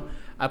down.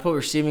 I put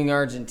receiving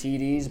yards and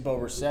TDs, but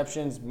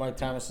receptions, Mike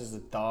Thomas is the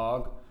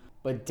dog.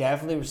 But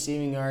definitely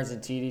receiving yards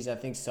and TDs, I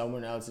think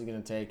someone else is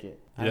going to take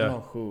it. I don't know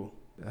who.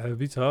 That'd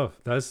be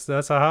tough. That's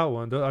a hot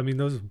one. I mean,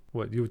 those,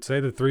 what, you would say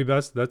the three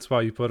best? That's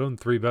why you put them,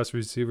 three best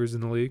receivers in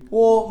the league?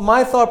 Well,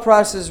 my thought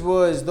process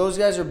was those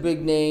guys are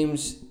big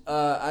names.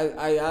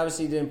 I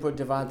obviously didn't put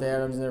Devontae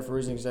Adams in there for a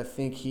reason because I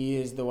think he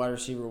is the wide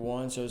receiver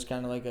one, so it's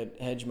kind of like a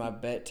hedge my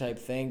bet type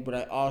thing. But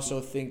I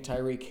also think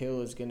Tyreek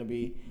Hill is going to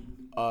be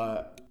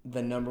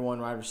the number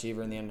one wide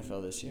receiver in the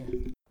NFL this year.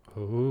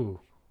 Ooh.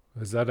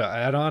 Is that an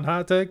add-on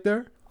hot take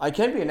there? I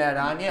can be an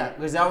add-on, yeah,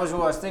 because that was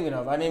what I was thinking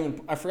of.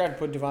 I forgot to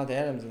put Devontae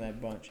Adams in that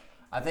bunch.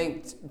 I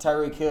think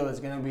Tyreek Hill is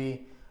going to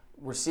be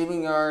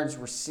receiving yards,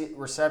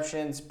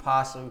 receptions,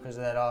 possibly because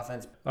of that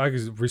offense.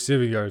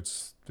 Receiving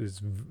yards is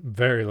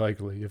very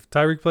likely. If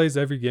Tyreek plays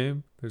every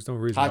game, there's no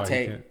reason why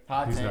he can't.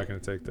 He's not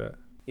going to take that.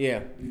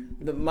 Yeah.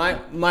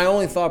 My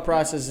only thought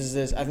process is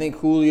this. I think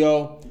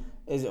Julio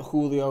is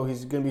Julio.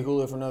 He's going to be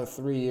Julio for another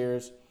 3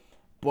 years.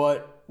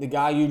 But the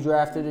guy you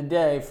drafted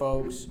today,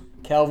 folks,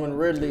 Calvin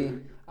Ridley,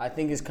 I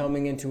think is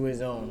coming into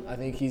his own. I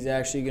think he's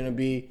actually going to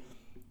be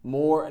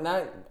more,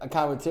 not a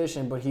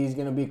competition, but he's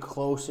going to be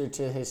closer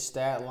to his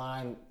stat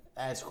line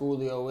as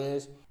Julio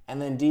is. And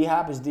then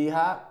D-Hop is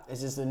D-Hop. It's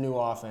just a new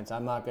offense.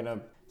 I'm not going to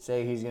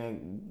say he's going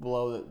to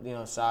blow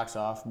the socks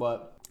off.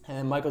 But, and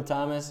then Michael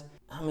Thomas,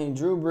 I mean,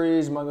 Drew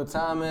Brees, Michael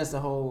Thomas, the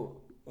whole,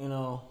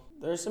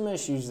 there's some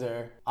issues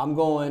there. I'm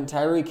going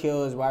Tyreek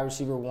Hill is wide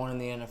receiver one in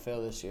the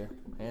NFL this year.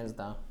 Hands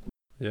down.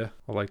 Yeah,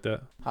 I like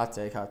that. Hot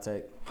take. Hot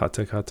take.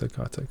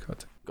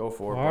 Go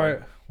for it. All right.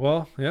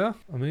 Well, yeah,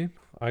 I mean,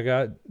 I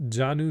got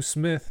Jonnu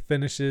Smith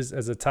finishes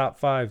as a top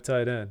 5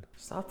 tight end.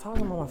 Stop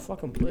talking about my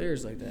fucking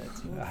players like that.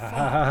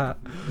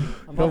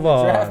 I'm Come about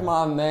on. to draft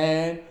my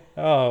man.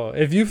 Oh,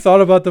 if you've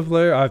thought about the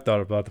player, I've thought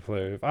about the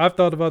player. If I've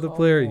thought about the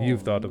player,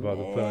 you've thought about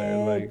the player.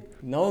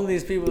 Like, none of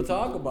these people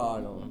talk about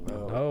him,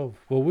 bro. Oh,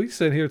 well, we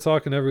sit here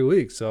talking every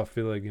week, so I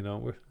feel like,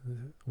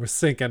 we're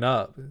syncing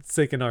up,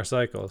 syncing our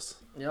cycles.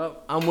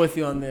 Yep, I'm with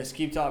you on this.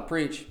 Keep talking.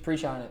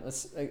 Preach on it.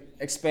 Let's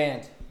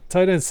expand.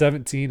 Tight end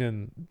 17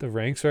 in the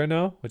ranks right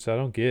now, which I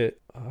don't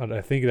get.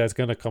 I think that's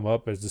going to come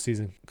up as the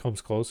season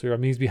comes closer. I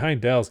mean, he's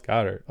behind Dallas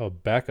Goedert, a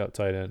backup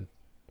tight end.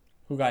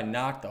 Who got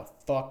knocked the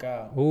fuck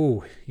out.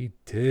 Oh, he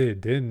did,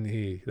 didn't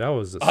he? That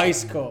was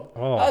ice cold.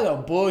 Oh.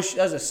 That was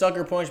a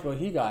sucker punch, but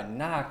he got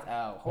knocked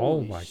out.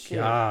 Holy my shit.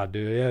 God,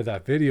 dude. Yeah,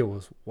 that video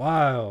was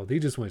wild. He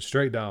just went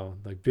straight down.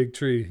 Like big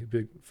tree,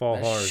 big fall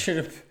hard. That should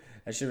have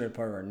been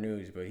part of our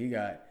news, but he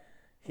got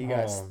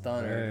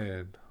stunned.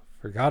 Man.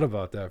 Forgot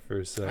about that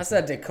for a second. That's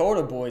that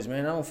Dakota boys,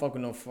 man. I don't fuck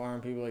with no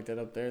farm people like that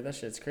up there. That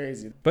shit's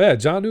crazy. But yeah,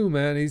 Jonnu,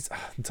 man,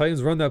 the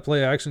Titans run that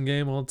play action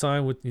game all the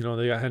time with, they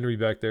got Henry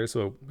back there,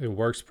 so it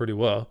works pretty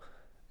well.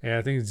 And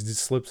I think he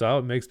just slips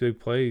out, makes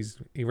big plays.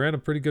 He ran a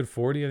pretty good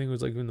 40. I think it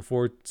was like in the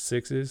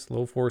 4.6s,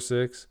 low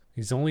 4.6.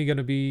 He's only going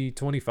to be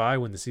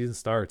 25 when the season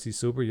starts. He's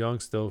super young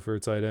still for a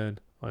tight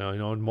end.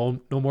 No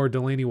more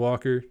Delaney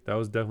Walker. That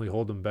was definitely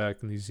holding him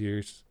back in these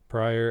years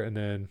prior. And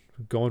then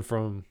going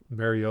from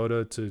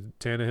Mariota to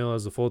Tannehill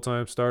as a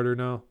full-time starter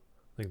now,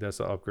 I think that's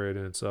an upgrade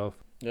in itself.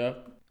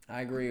 Yep.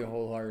 I agree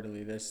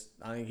wholeheartedly.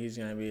 I think he's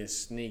going to be a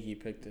sneaky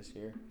pick this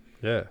year.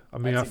 Yeah. I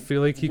mean, I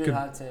feel like he could.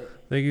 I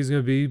think he's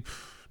going to be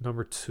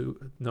number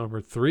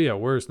 3 at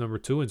worst, number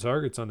 2 in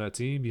targets on that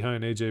team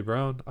behind A.J.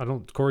 Brown.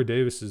 Corey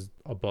Davis is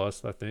a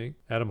bust, I think.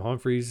 Adam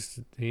Humphries,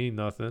 he ain't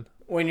nothing.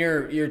 When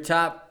you're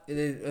top, I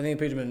think they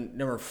picked him in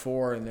number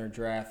 4 in their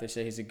draft. They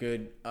say he's a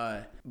good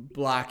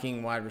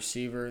blocking wide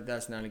receiver.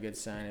 That's not a good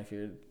sign if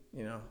you're,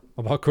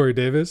 About Corey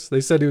Davis?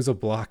 They said he was a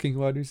blocking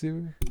wide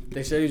receiver?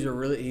 They said he's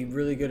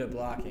really good at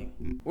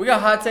blocking. We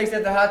got hot takes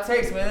at the hot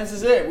takes, man. This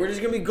is it. We're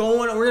just going to be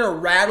going. We're going to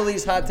rattle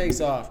these hot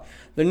takes off.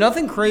 They're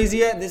nothing crazy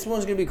yet. This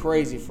one's going to be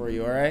crazy for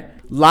you, all right?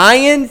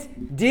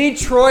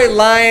 Detroit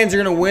Lions are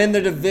going to win the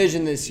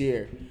division this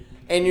year.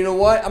 And you know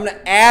what? I'm going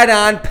to add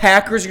on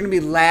Packers are going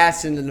to be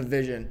last in the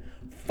division.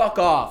 Fuck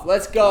off.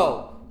 Let's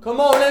go.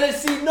 Come on,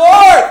 NFC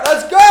North.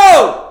 Let's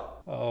go.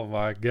 Oh,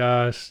 my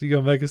gosh. You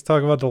going to make us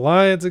talk about the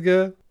Lions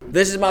again?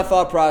 This is my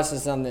thought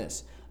process on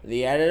this.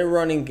 They added a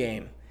running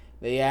game.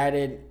 They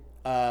added,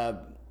 I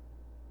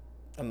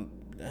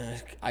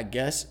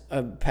guess,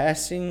 a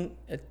passing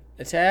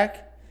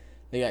attack.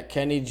 They got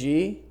Kenny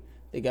G.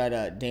 They got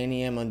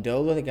Danny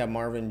Amendola. They got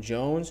Marvin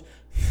Jones.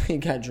 They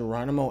got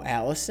Geronimo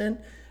Allison.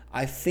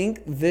 I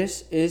think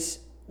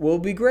will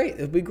be great.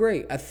 It'll be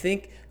great. I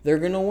think they're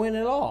going to win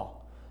it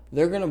all.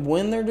 They're going to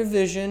win their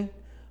division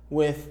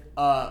with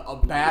a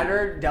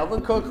battered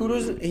Dalvin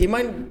Cook. He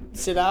might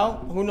sit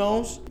out. Who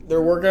knows?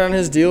 They're working on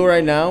his deal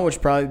right now, which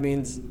probably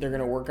means they're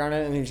going to work on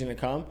it and he's going to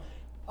come.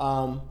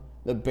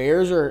 The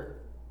Bears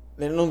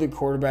they don't know who the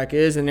quarterback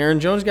is, and Aaron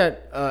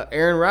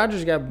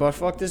Rodgers got butt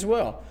fucked as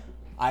well.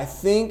 I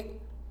think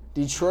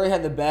Detroit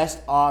had the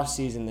best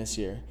offseason this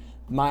year.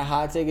 My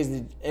hot take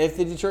is if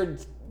the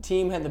Detroit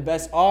team had the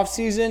best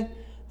offseason,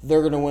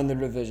 they're going to win the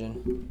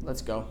division.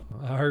 Let's go.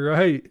 All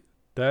right.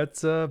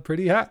 That's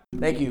pretty hot.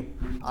 Thank you.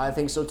 I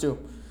think so too.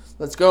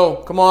 Let's go.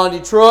 Come on,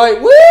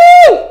 Detroit. Woo!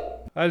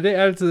 They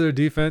added to their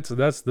defense, so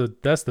that's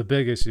the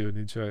big issue in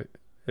Detroit.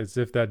 It's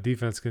if that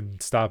defense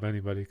can stop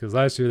anybody. Because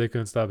last year they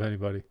couldn't stop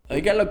anybody.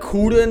 They got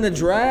Lakuta in the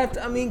draft.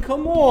 I mean,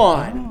 come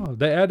on. Oh,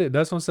 they added.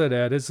 That's what I said. They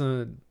added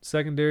some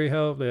secondary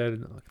help. They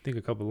added, I think,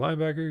 a couple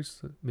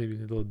linebackers, maybe a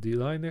little D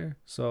line there.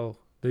 So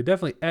they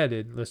definitely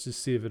added. Let's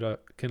just see if it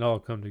can all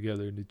come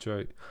together in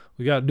Detroit.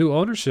 We got new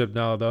ownership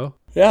now, though.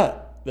 Yeah,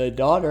 the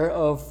daughter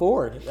of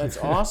Ford. That's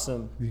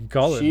awesome. You can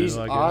call it. She's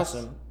new, I guess.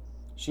 awesome.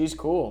 She's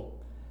cool.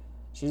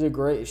 She's a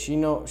great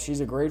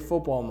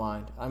football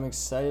mind. I'm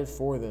excited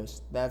for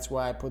this. That's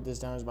why I put this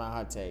down as my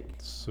hot take.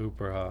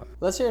 Super hot.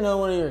 Let's hear another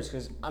one of yours,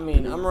 because I'm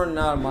running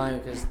out of mine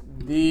because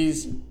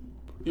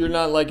you're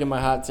not liking my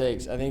hot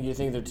takes. I think you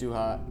think they're too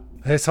hot.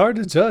 It's hard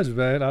to judge,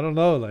 man. I don't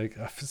know. Like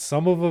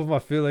some of them I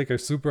feel like are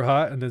super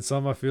hot, and then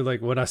some I feel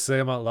like when I say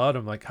them out loud,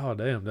 I'm like, oh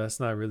damn, that's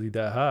not really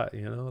that hot.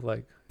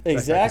 Like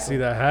Exactly. I can see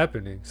that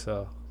happening.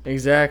 So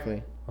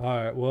Exactly. all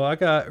right. Well, I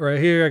got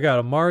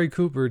Amari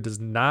Cooper does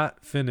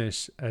not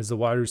finish as the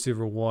wide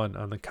receiver 1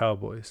 on the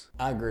Cowboys.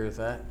 I agree with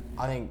that.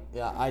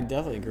 I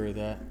definitely agree with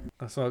that.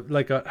 That's what,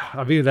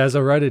 as I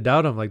write it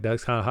down, I'm like,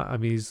 that's kind of hot. I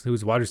mean, he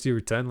was wide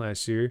receiver 10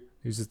 last year.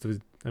 He's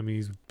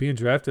being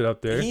drafted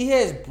up there. He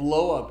has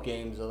blow-up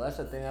games, though. That's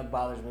the thing that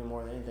bothers me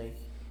more than anything.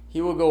 He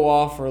will go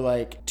off for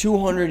like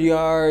 200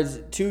 yards,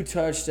 2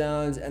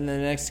 touchdowns, and the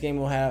next game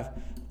will have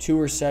 2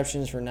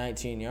 receptions for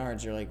 19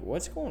 yards. You're like,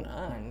 what's going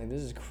on? Like,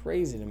 this is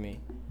crazy to me.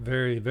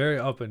 Very, very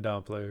up and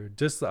down player.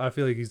 I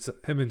feel like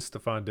him and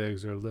Stephon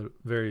Diggs are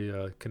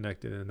very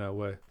connected in that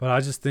way. But I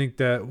just think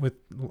that with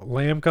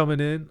Lamb coming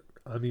in,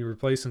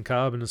 replacing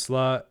Cobb in the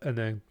slot, and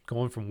then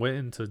going from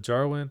Witten to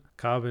Jarwin,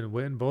 Cobb and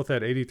Witten both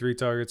had 83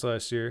 targets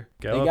last year.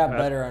 Gallup got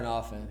better on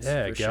offense.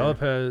 Yeah, Gallup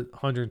had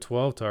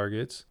 112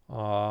 targets.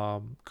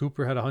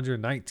 Cooper had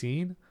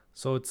 119.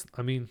 So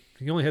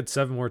he only had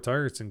 7 more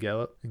targets than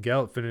Gallup. And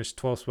Gallup finished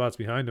 12 spots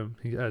behind him.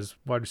 He has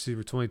wide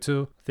receiver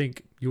 22. I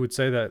think you would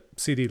say that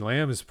CD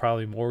Lamb is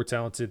probably more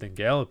talented than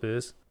Gallup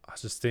is. I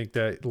just think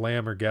that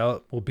Lamb or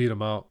Gallup will beat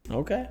him out.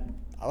 Okay.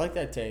 I like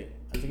that take.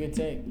 That's a good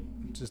take.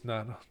 Just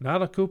not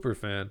a Cooper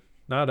fan.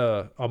 Not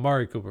a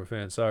Amari Cooper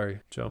fan. Sorry,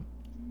 Jump.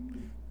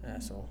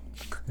 Asshole.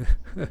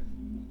 All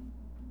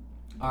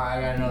right,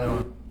 I got another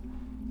one.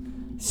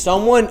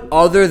 Someone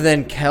other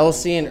than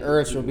Kelsey and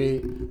Ertz will be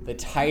the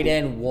tight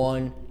end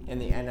 1 in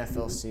the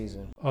NFL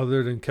season.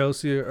 Other than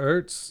Kelsey or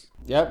Ertz?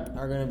 Yep,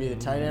 are going to be the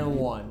tight end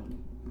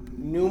 1.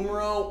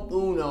 Numero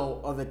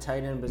uno of the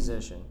tight end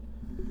position.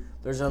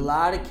 There's a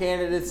lot of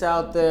candidates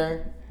out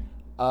there.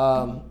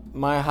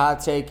 My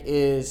hot take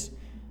is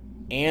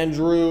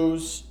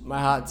Andrews.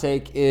 My hot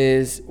take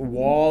is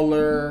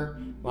Waller.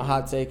 My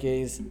hot take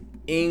is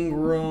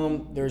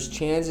Ingram. There's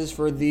chances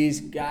for these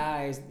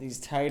guys, these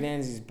tight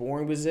ends, these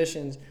boring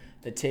positions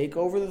to take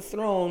over the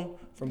throne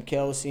from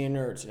Kelsey and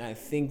Ertz. And I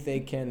think they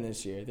can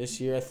this year.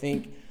 This year, I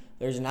think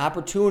there's an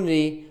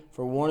opportunity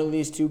for one of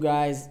these two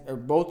guys, or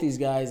both these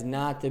guys,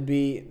 not to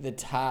be the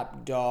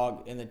top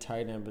dog in the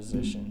tight end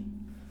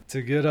position.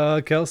 To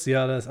get Kelsey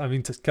out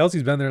of,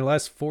 Kelsey's been there the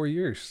last 4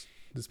 years.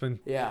 It's been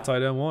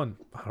tight end 1.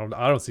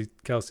 I don't see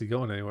Kelsey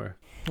going anywhere.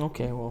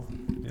 Okay, well,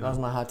 that was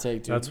my hot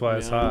take too. That's why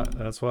it's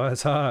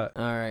hot.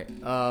 All right.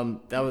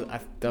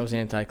 That was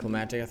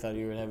anticlimactic. I thought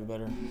you would have a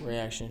better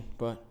reaction,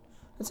 but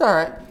it's all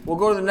right. We'll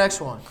go to the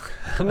next one.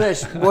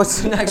 Kamish,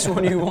 what's the next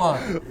one you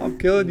want? I'm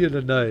killing you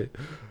tonight.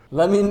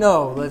 Let me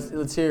know.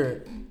 Let's hear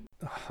it.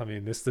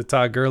 This is the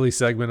Todd Gurley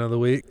segment of the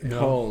week.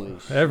 Holy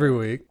shit. Every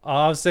week.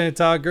 I'm saying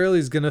Todd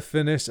Gurley's going to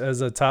finish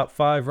as a top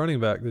 5 running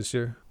back this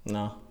year.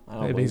 No.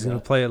 And he's going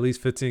to play at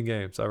least 15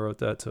 games. I wrote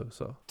that too.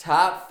 So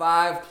top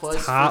 5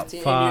 plus top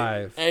 15. Top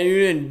 5. And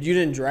you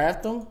didn't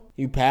draft them?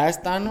 You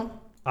passed on them?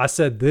 I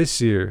said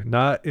this year,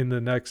 not in the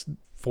next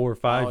 4 or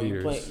 5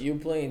 years. You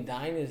playing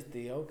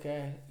Dynasty.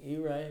 Okay.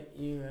 You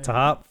right.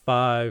 Top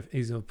 5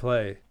 he's going to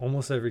play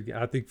almost every game.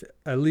 I think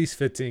at least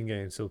 15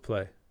 games he'll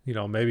play.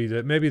 Maybe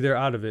they're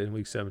out of it in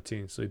week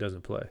 17, so he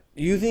doesn't play.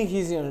 You think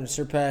he's going to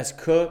surpass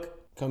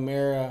Cook,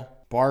 Kamara,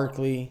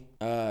 Barkley,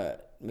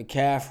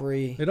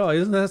 McCaffrey? He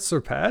doesn't have to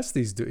surpass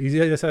these dudes.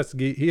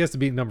 He has to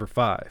be number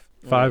 5.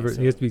 He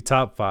has to be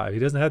top 5. He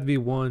doesn't have to be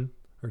 1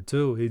 or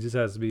 2. He just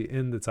has to be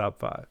in the top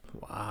 5.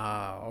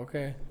 Wow.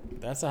 Okay,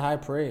 that's a high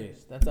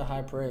praise.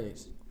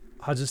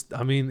 He's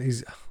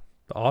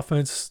the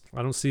offense.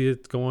 I don't see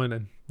it going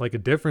and like a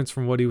difference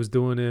from what he was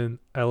doing in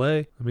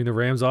LA. The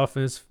Rams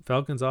offense,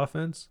 Falcons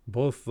offense,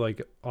 both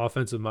like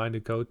offensive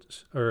minded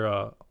coach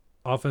or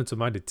offensive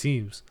minded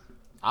teams.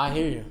 I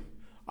hear you.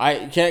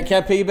 I can't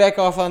piggyback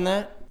off on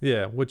that.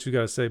 Yeah, what you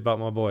got to say about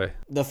my boy?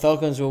 The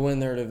Falcons will win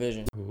their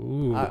division.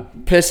 Ooh.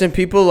 Pissing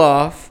people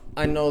off.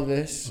 I know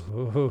this.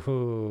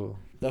 Ooh.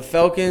 The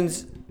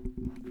Falcons,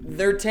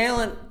 their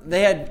talent,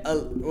 they had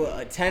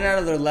 10 out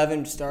of their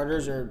 11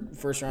 starters are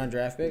first-round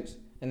draft picks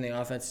in the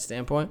offensive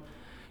standpoint.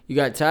 You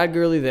got Todd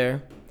Gurley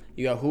there.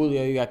 You got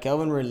Julio. You got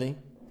Calvin Ridley.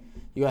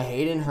 You got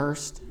Hayden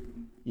Hurst.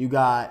 You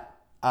got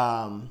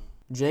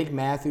Jake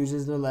Matthews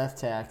is their left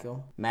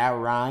tackle. Matt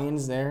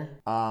Ryan's there.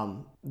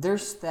 They're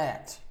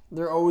stacked.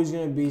 They're always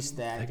going to be They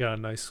stacked. got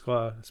a nice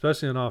squad,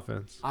 especially on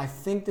offense. I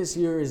think this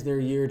year is their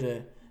year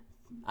to.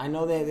 I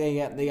know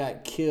they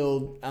got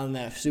killed on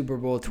that Super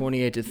Bowl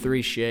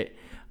 28-3 shit,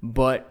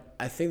 but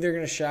I think they're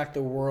going to shock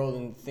the world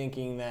in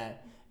thinking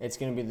that it's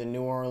going to be the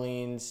New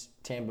Orleans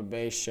Tampa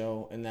Bay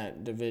show in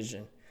that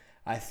division.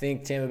 I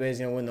think Tampa Bay is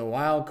going to win the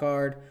wild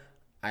card.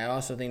 I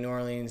also think New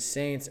Orleans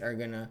Saints are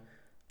going to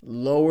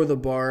lower the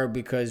bar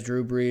because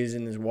Drew Brees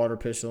and his water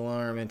pistol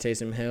arm and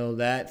Taysom Hill,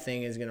 that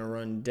thing is going to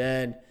run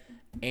dead.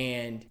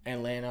 And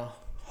Atlanta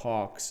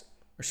Falcons.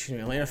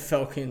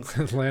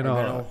 Atlanta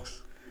are gonna-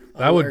 Hawks.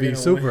 That would are be gonna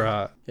super win.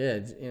 hot. Yeah,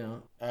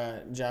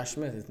 Josh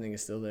Smith, his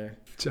nigga's still there.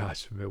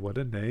 Josh Smith, what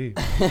a name.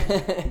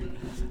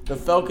 The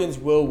Falcons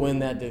will win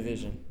that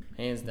division,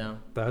 hands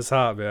down. That's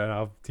hot, man.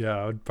 I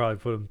would probably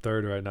put them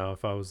third right now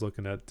if I was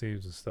looking at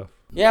teams and stuff.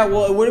 Yeah,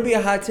 well, it wouldn't be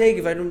a hot take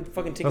if I didn't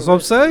fucking take That's a what I'm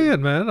risk.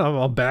 saying, man.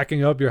 I'm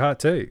backing up your hot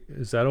take.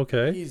 Is that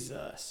okay?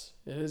 Jesus.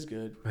 It is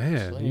good. Man,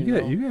 Just letting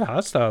you know. get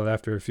hostile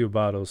after a few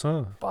bottles,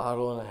 huh?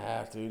 Bottle and a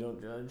half, dude. Don't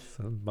judge.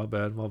 My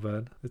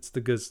bad. It's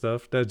the good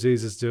stuff. That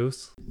Jesus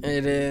juice.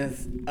 It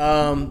is.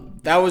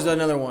 That was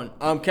another one.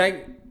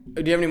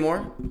 Do you have any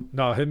more?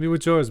 No, hit me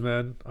with yours,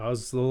 man. I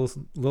was a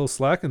little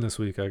slacking this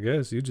week, I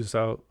guess. You just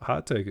out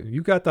hot taking.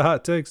 You got the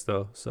hot takes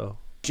though, so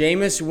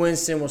Jameis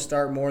Winston will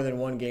start more than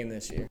one game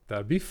this year.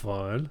 that'd be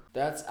fun.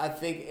 That's, I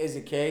think, is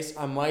the case.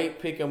 I might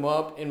pick him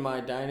up in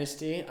my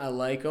dynasty. I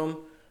like him.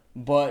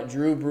 But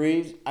Drew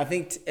Brees, I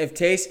think if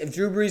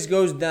Drew Brees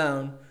goes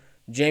down,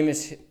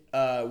 Jameis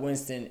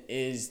Winston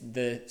is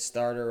the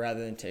starter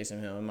rather than Taysom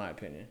Hill, in my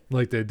opinion.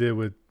 Like they did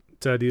with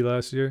Teddy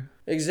last year.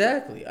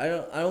 Exactly. I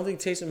don't think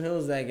Taysom Hill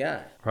is that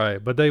guy.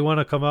 Right, but they want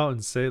to come out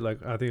and say,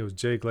 like, I think it was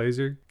Jay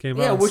Glazer came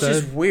out Yeah, and which said,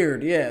 is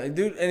weird. Yeah,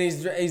 dude, and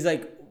he's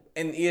like,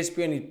 in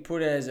ESPN, he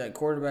put it as a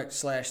quarterback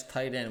 /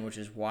 tight end, which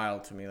is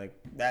wild to me. Like,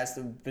 that's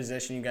the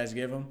position you guys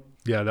give him.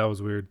 yeah, that was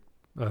weird.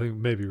 I think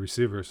maybe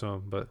receiver or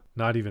something, but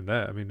not even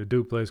that. I mean, the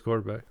dude plays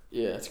quarterback.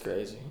 Yeah, that's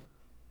crazy.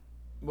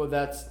 Well,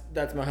 that's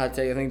my hot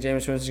take. I think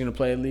Jameis Winston's going to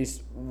play at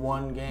least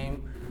one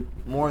game,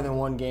 more than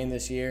one game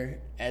this year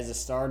as a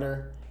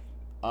starter.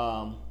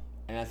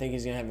 And I think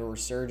he's going to have a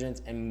resurgence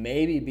and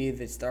maybe be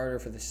the starter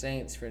for the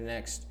Saints for the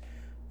next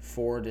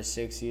 4 to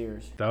 6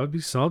 years. That would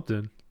be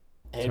something.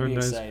 It'd Turn be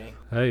nice. exciting.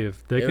 Hey,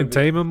 if they It can would be-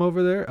 tame him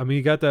over there, I mean,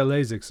 he got that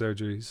LASIK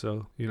surgery,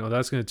 so,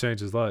 that's going to change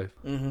his life.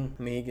 Mm-hmm.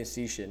 I mean, he can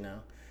see shit now.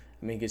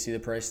 I mean, he can see the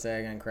price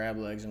tag on crab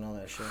legs and all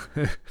that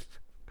shit.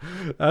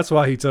 That's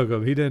why he took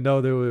them. He didn't know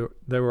they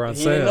were on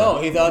He sale. didn't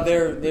know. He thought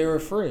they were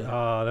free.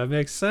 Oh, that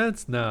makes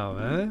sense now,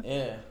 man.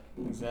 Yeah,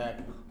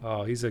 exactly.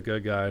 Oh, he's a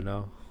good guy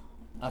now.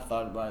 I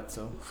thought about it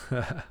too.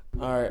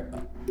 All right,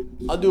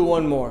 I'll do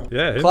one more.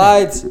 Yeah, hit me.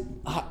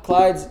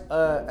 Clyde's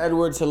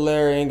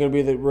Edwards-Helaire ain't gonna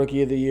be the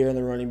rookie of the year in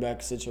the running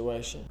back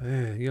situation.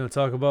 Man, you gonna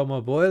talk about my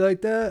boy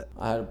like that?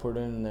 I had to put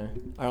it in there.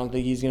 I don't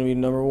think he's gonna be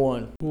number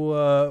one.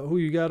 Who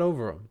you got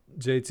over him?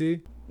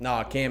 JT?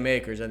 Nah, Cam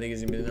Akers. I think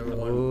he's gonna be the number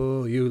one.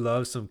 Oh, you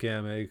love some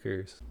Cam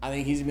Akers. I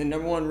think he's been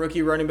number one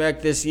rookie running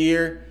back this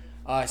year.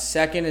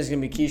 Second is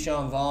gonna be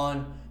Keyshawn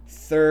Vaughn.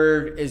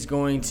 Third is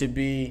going to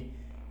be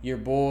your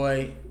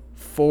boy.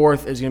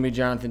 Fourth is gonna be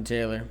Jonathan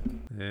Taylor.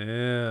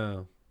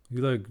 Yeah.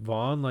 You like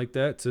Vaughn like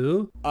that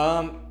too?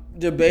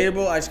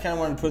 Debatable. I just kind of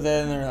want to put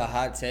that in there as a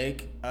hot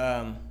take.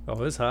 Oh,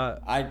 it's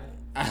hot. I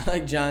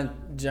like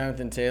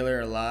Jonathan Taylor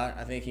a lot.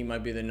 I think he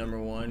might be the number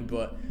one.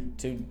 But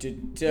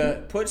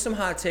to put some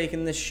hot take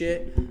in this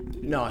shit,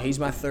 no, he's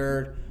my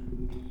third.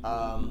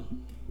 And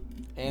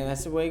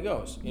that's the way it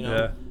goes.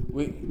 Yeah.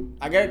 We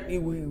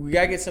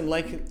gotta get some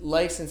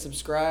likes and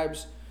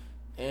subscribes,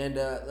 and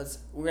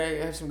we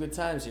gotta have some good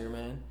times here,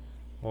 man.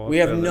 Oh, We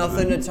have fellas,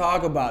 nothing to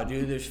talk about,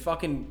 dude. There's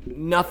fucking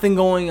nothing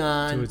going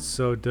on. Dude, it's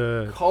so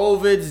dead.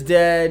 COVID's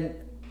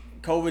dead.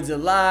 COVID's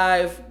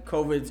alive.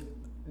 COVID's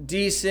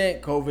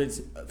decent.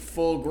 COVID's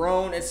full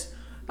grown.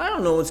 I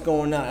don't know what's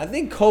going on. I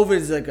think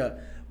COVID's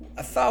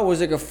I thought it was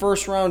like a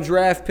first round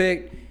draft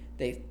pick.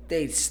 They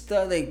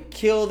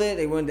killed it.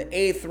 They went the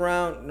 8th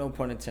round. No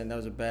pun intended. That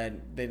was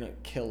they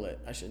didn't kill it.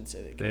 I shouldn't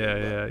say they killed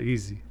it.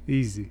 Yeah,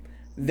 easy.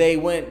 They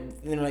went,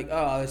 and they're like,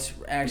 oh, it's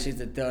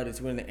a dud. It's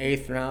winning the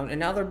 8th round. And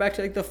now they're back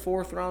to like the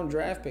 4th round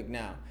draft pick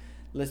now.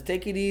 Let's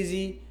take it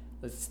easy.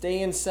 Let's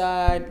stay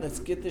inside. Let's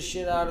get this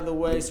shit out of the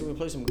way so we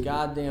play some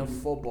goddamn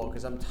football,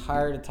 because I'm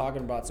tired of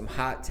talking about some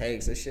hot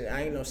takes. That shit,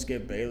 I ain't no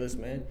Skip Bayless,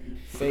 man.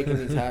 Faking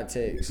these hot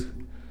takes.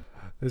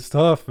 It's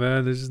tough,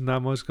 man. There's just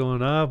not much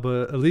going on,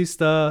 but at least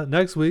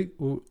next week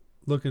we're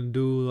looking to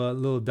do a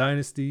little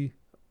dynasty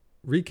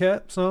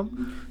recap.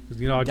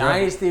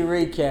 Dynasty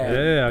recap.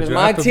 Yeah, Because our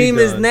my draft will be team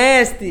is done.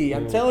 nasty.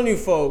 I'm Ooh. telling you,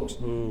 folks.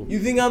 Ooh. You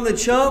think I'm the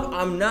chump?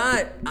 I'm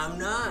not.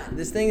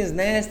 This thing is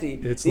nasty.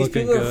 It's These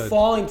looking people are good.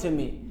 falling to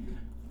me.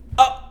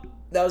 Oh,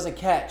 that was a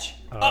catch.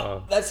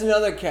 Oh, that's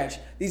another catch.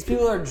 These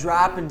people are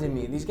dropping to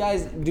me. These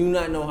guys do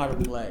not know how to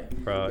play.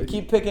 Right. They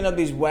keep picking up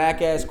these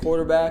whack-ass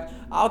quarterbacks.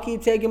 I'll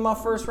keep taking my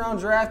first-round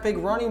draft pick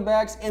running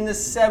backs in the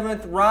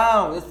 7th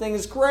round. This thing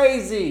is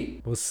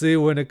crazy. We'll see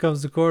when it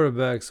comes to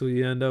quarterbacks who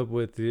you end up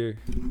with here.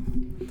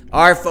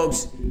 All right,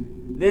 folks.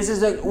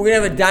 We're gonna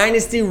have a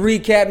dynasty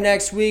recap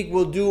next week.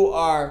 We'll do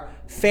our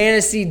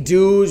fantasy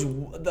do's,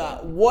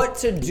 what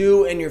to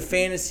do in your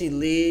fantasy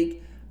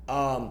league.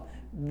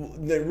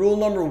 The rule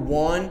number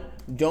 1: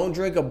 don't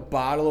drink a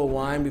bottle of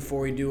wine before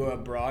we do a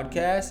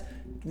broadcast.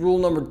 Rule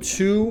number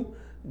 2: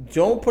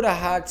 don't put a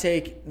hot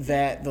take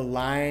that the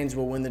Lions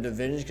will win the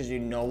divisions because you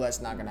know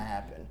that's not gonna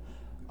happen.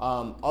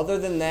 Other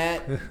than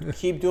that,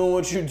 keep doing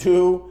what you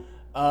do.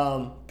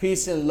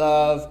 Peace and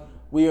love.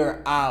 We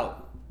are out.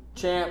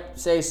 Champ,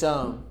 say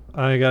something.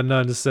 I ain't got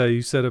nothing to say.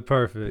 You said it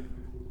perfect.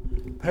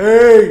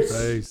 Peace.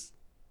 Peace.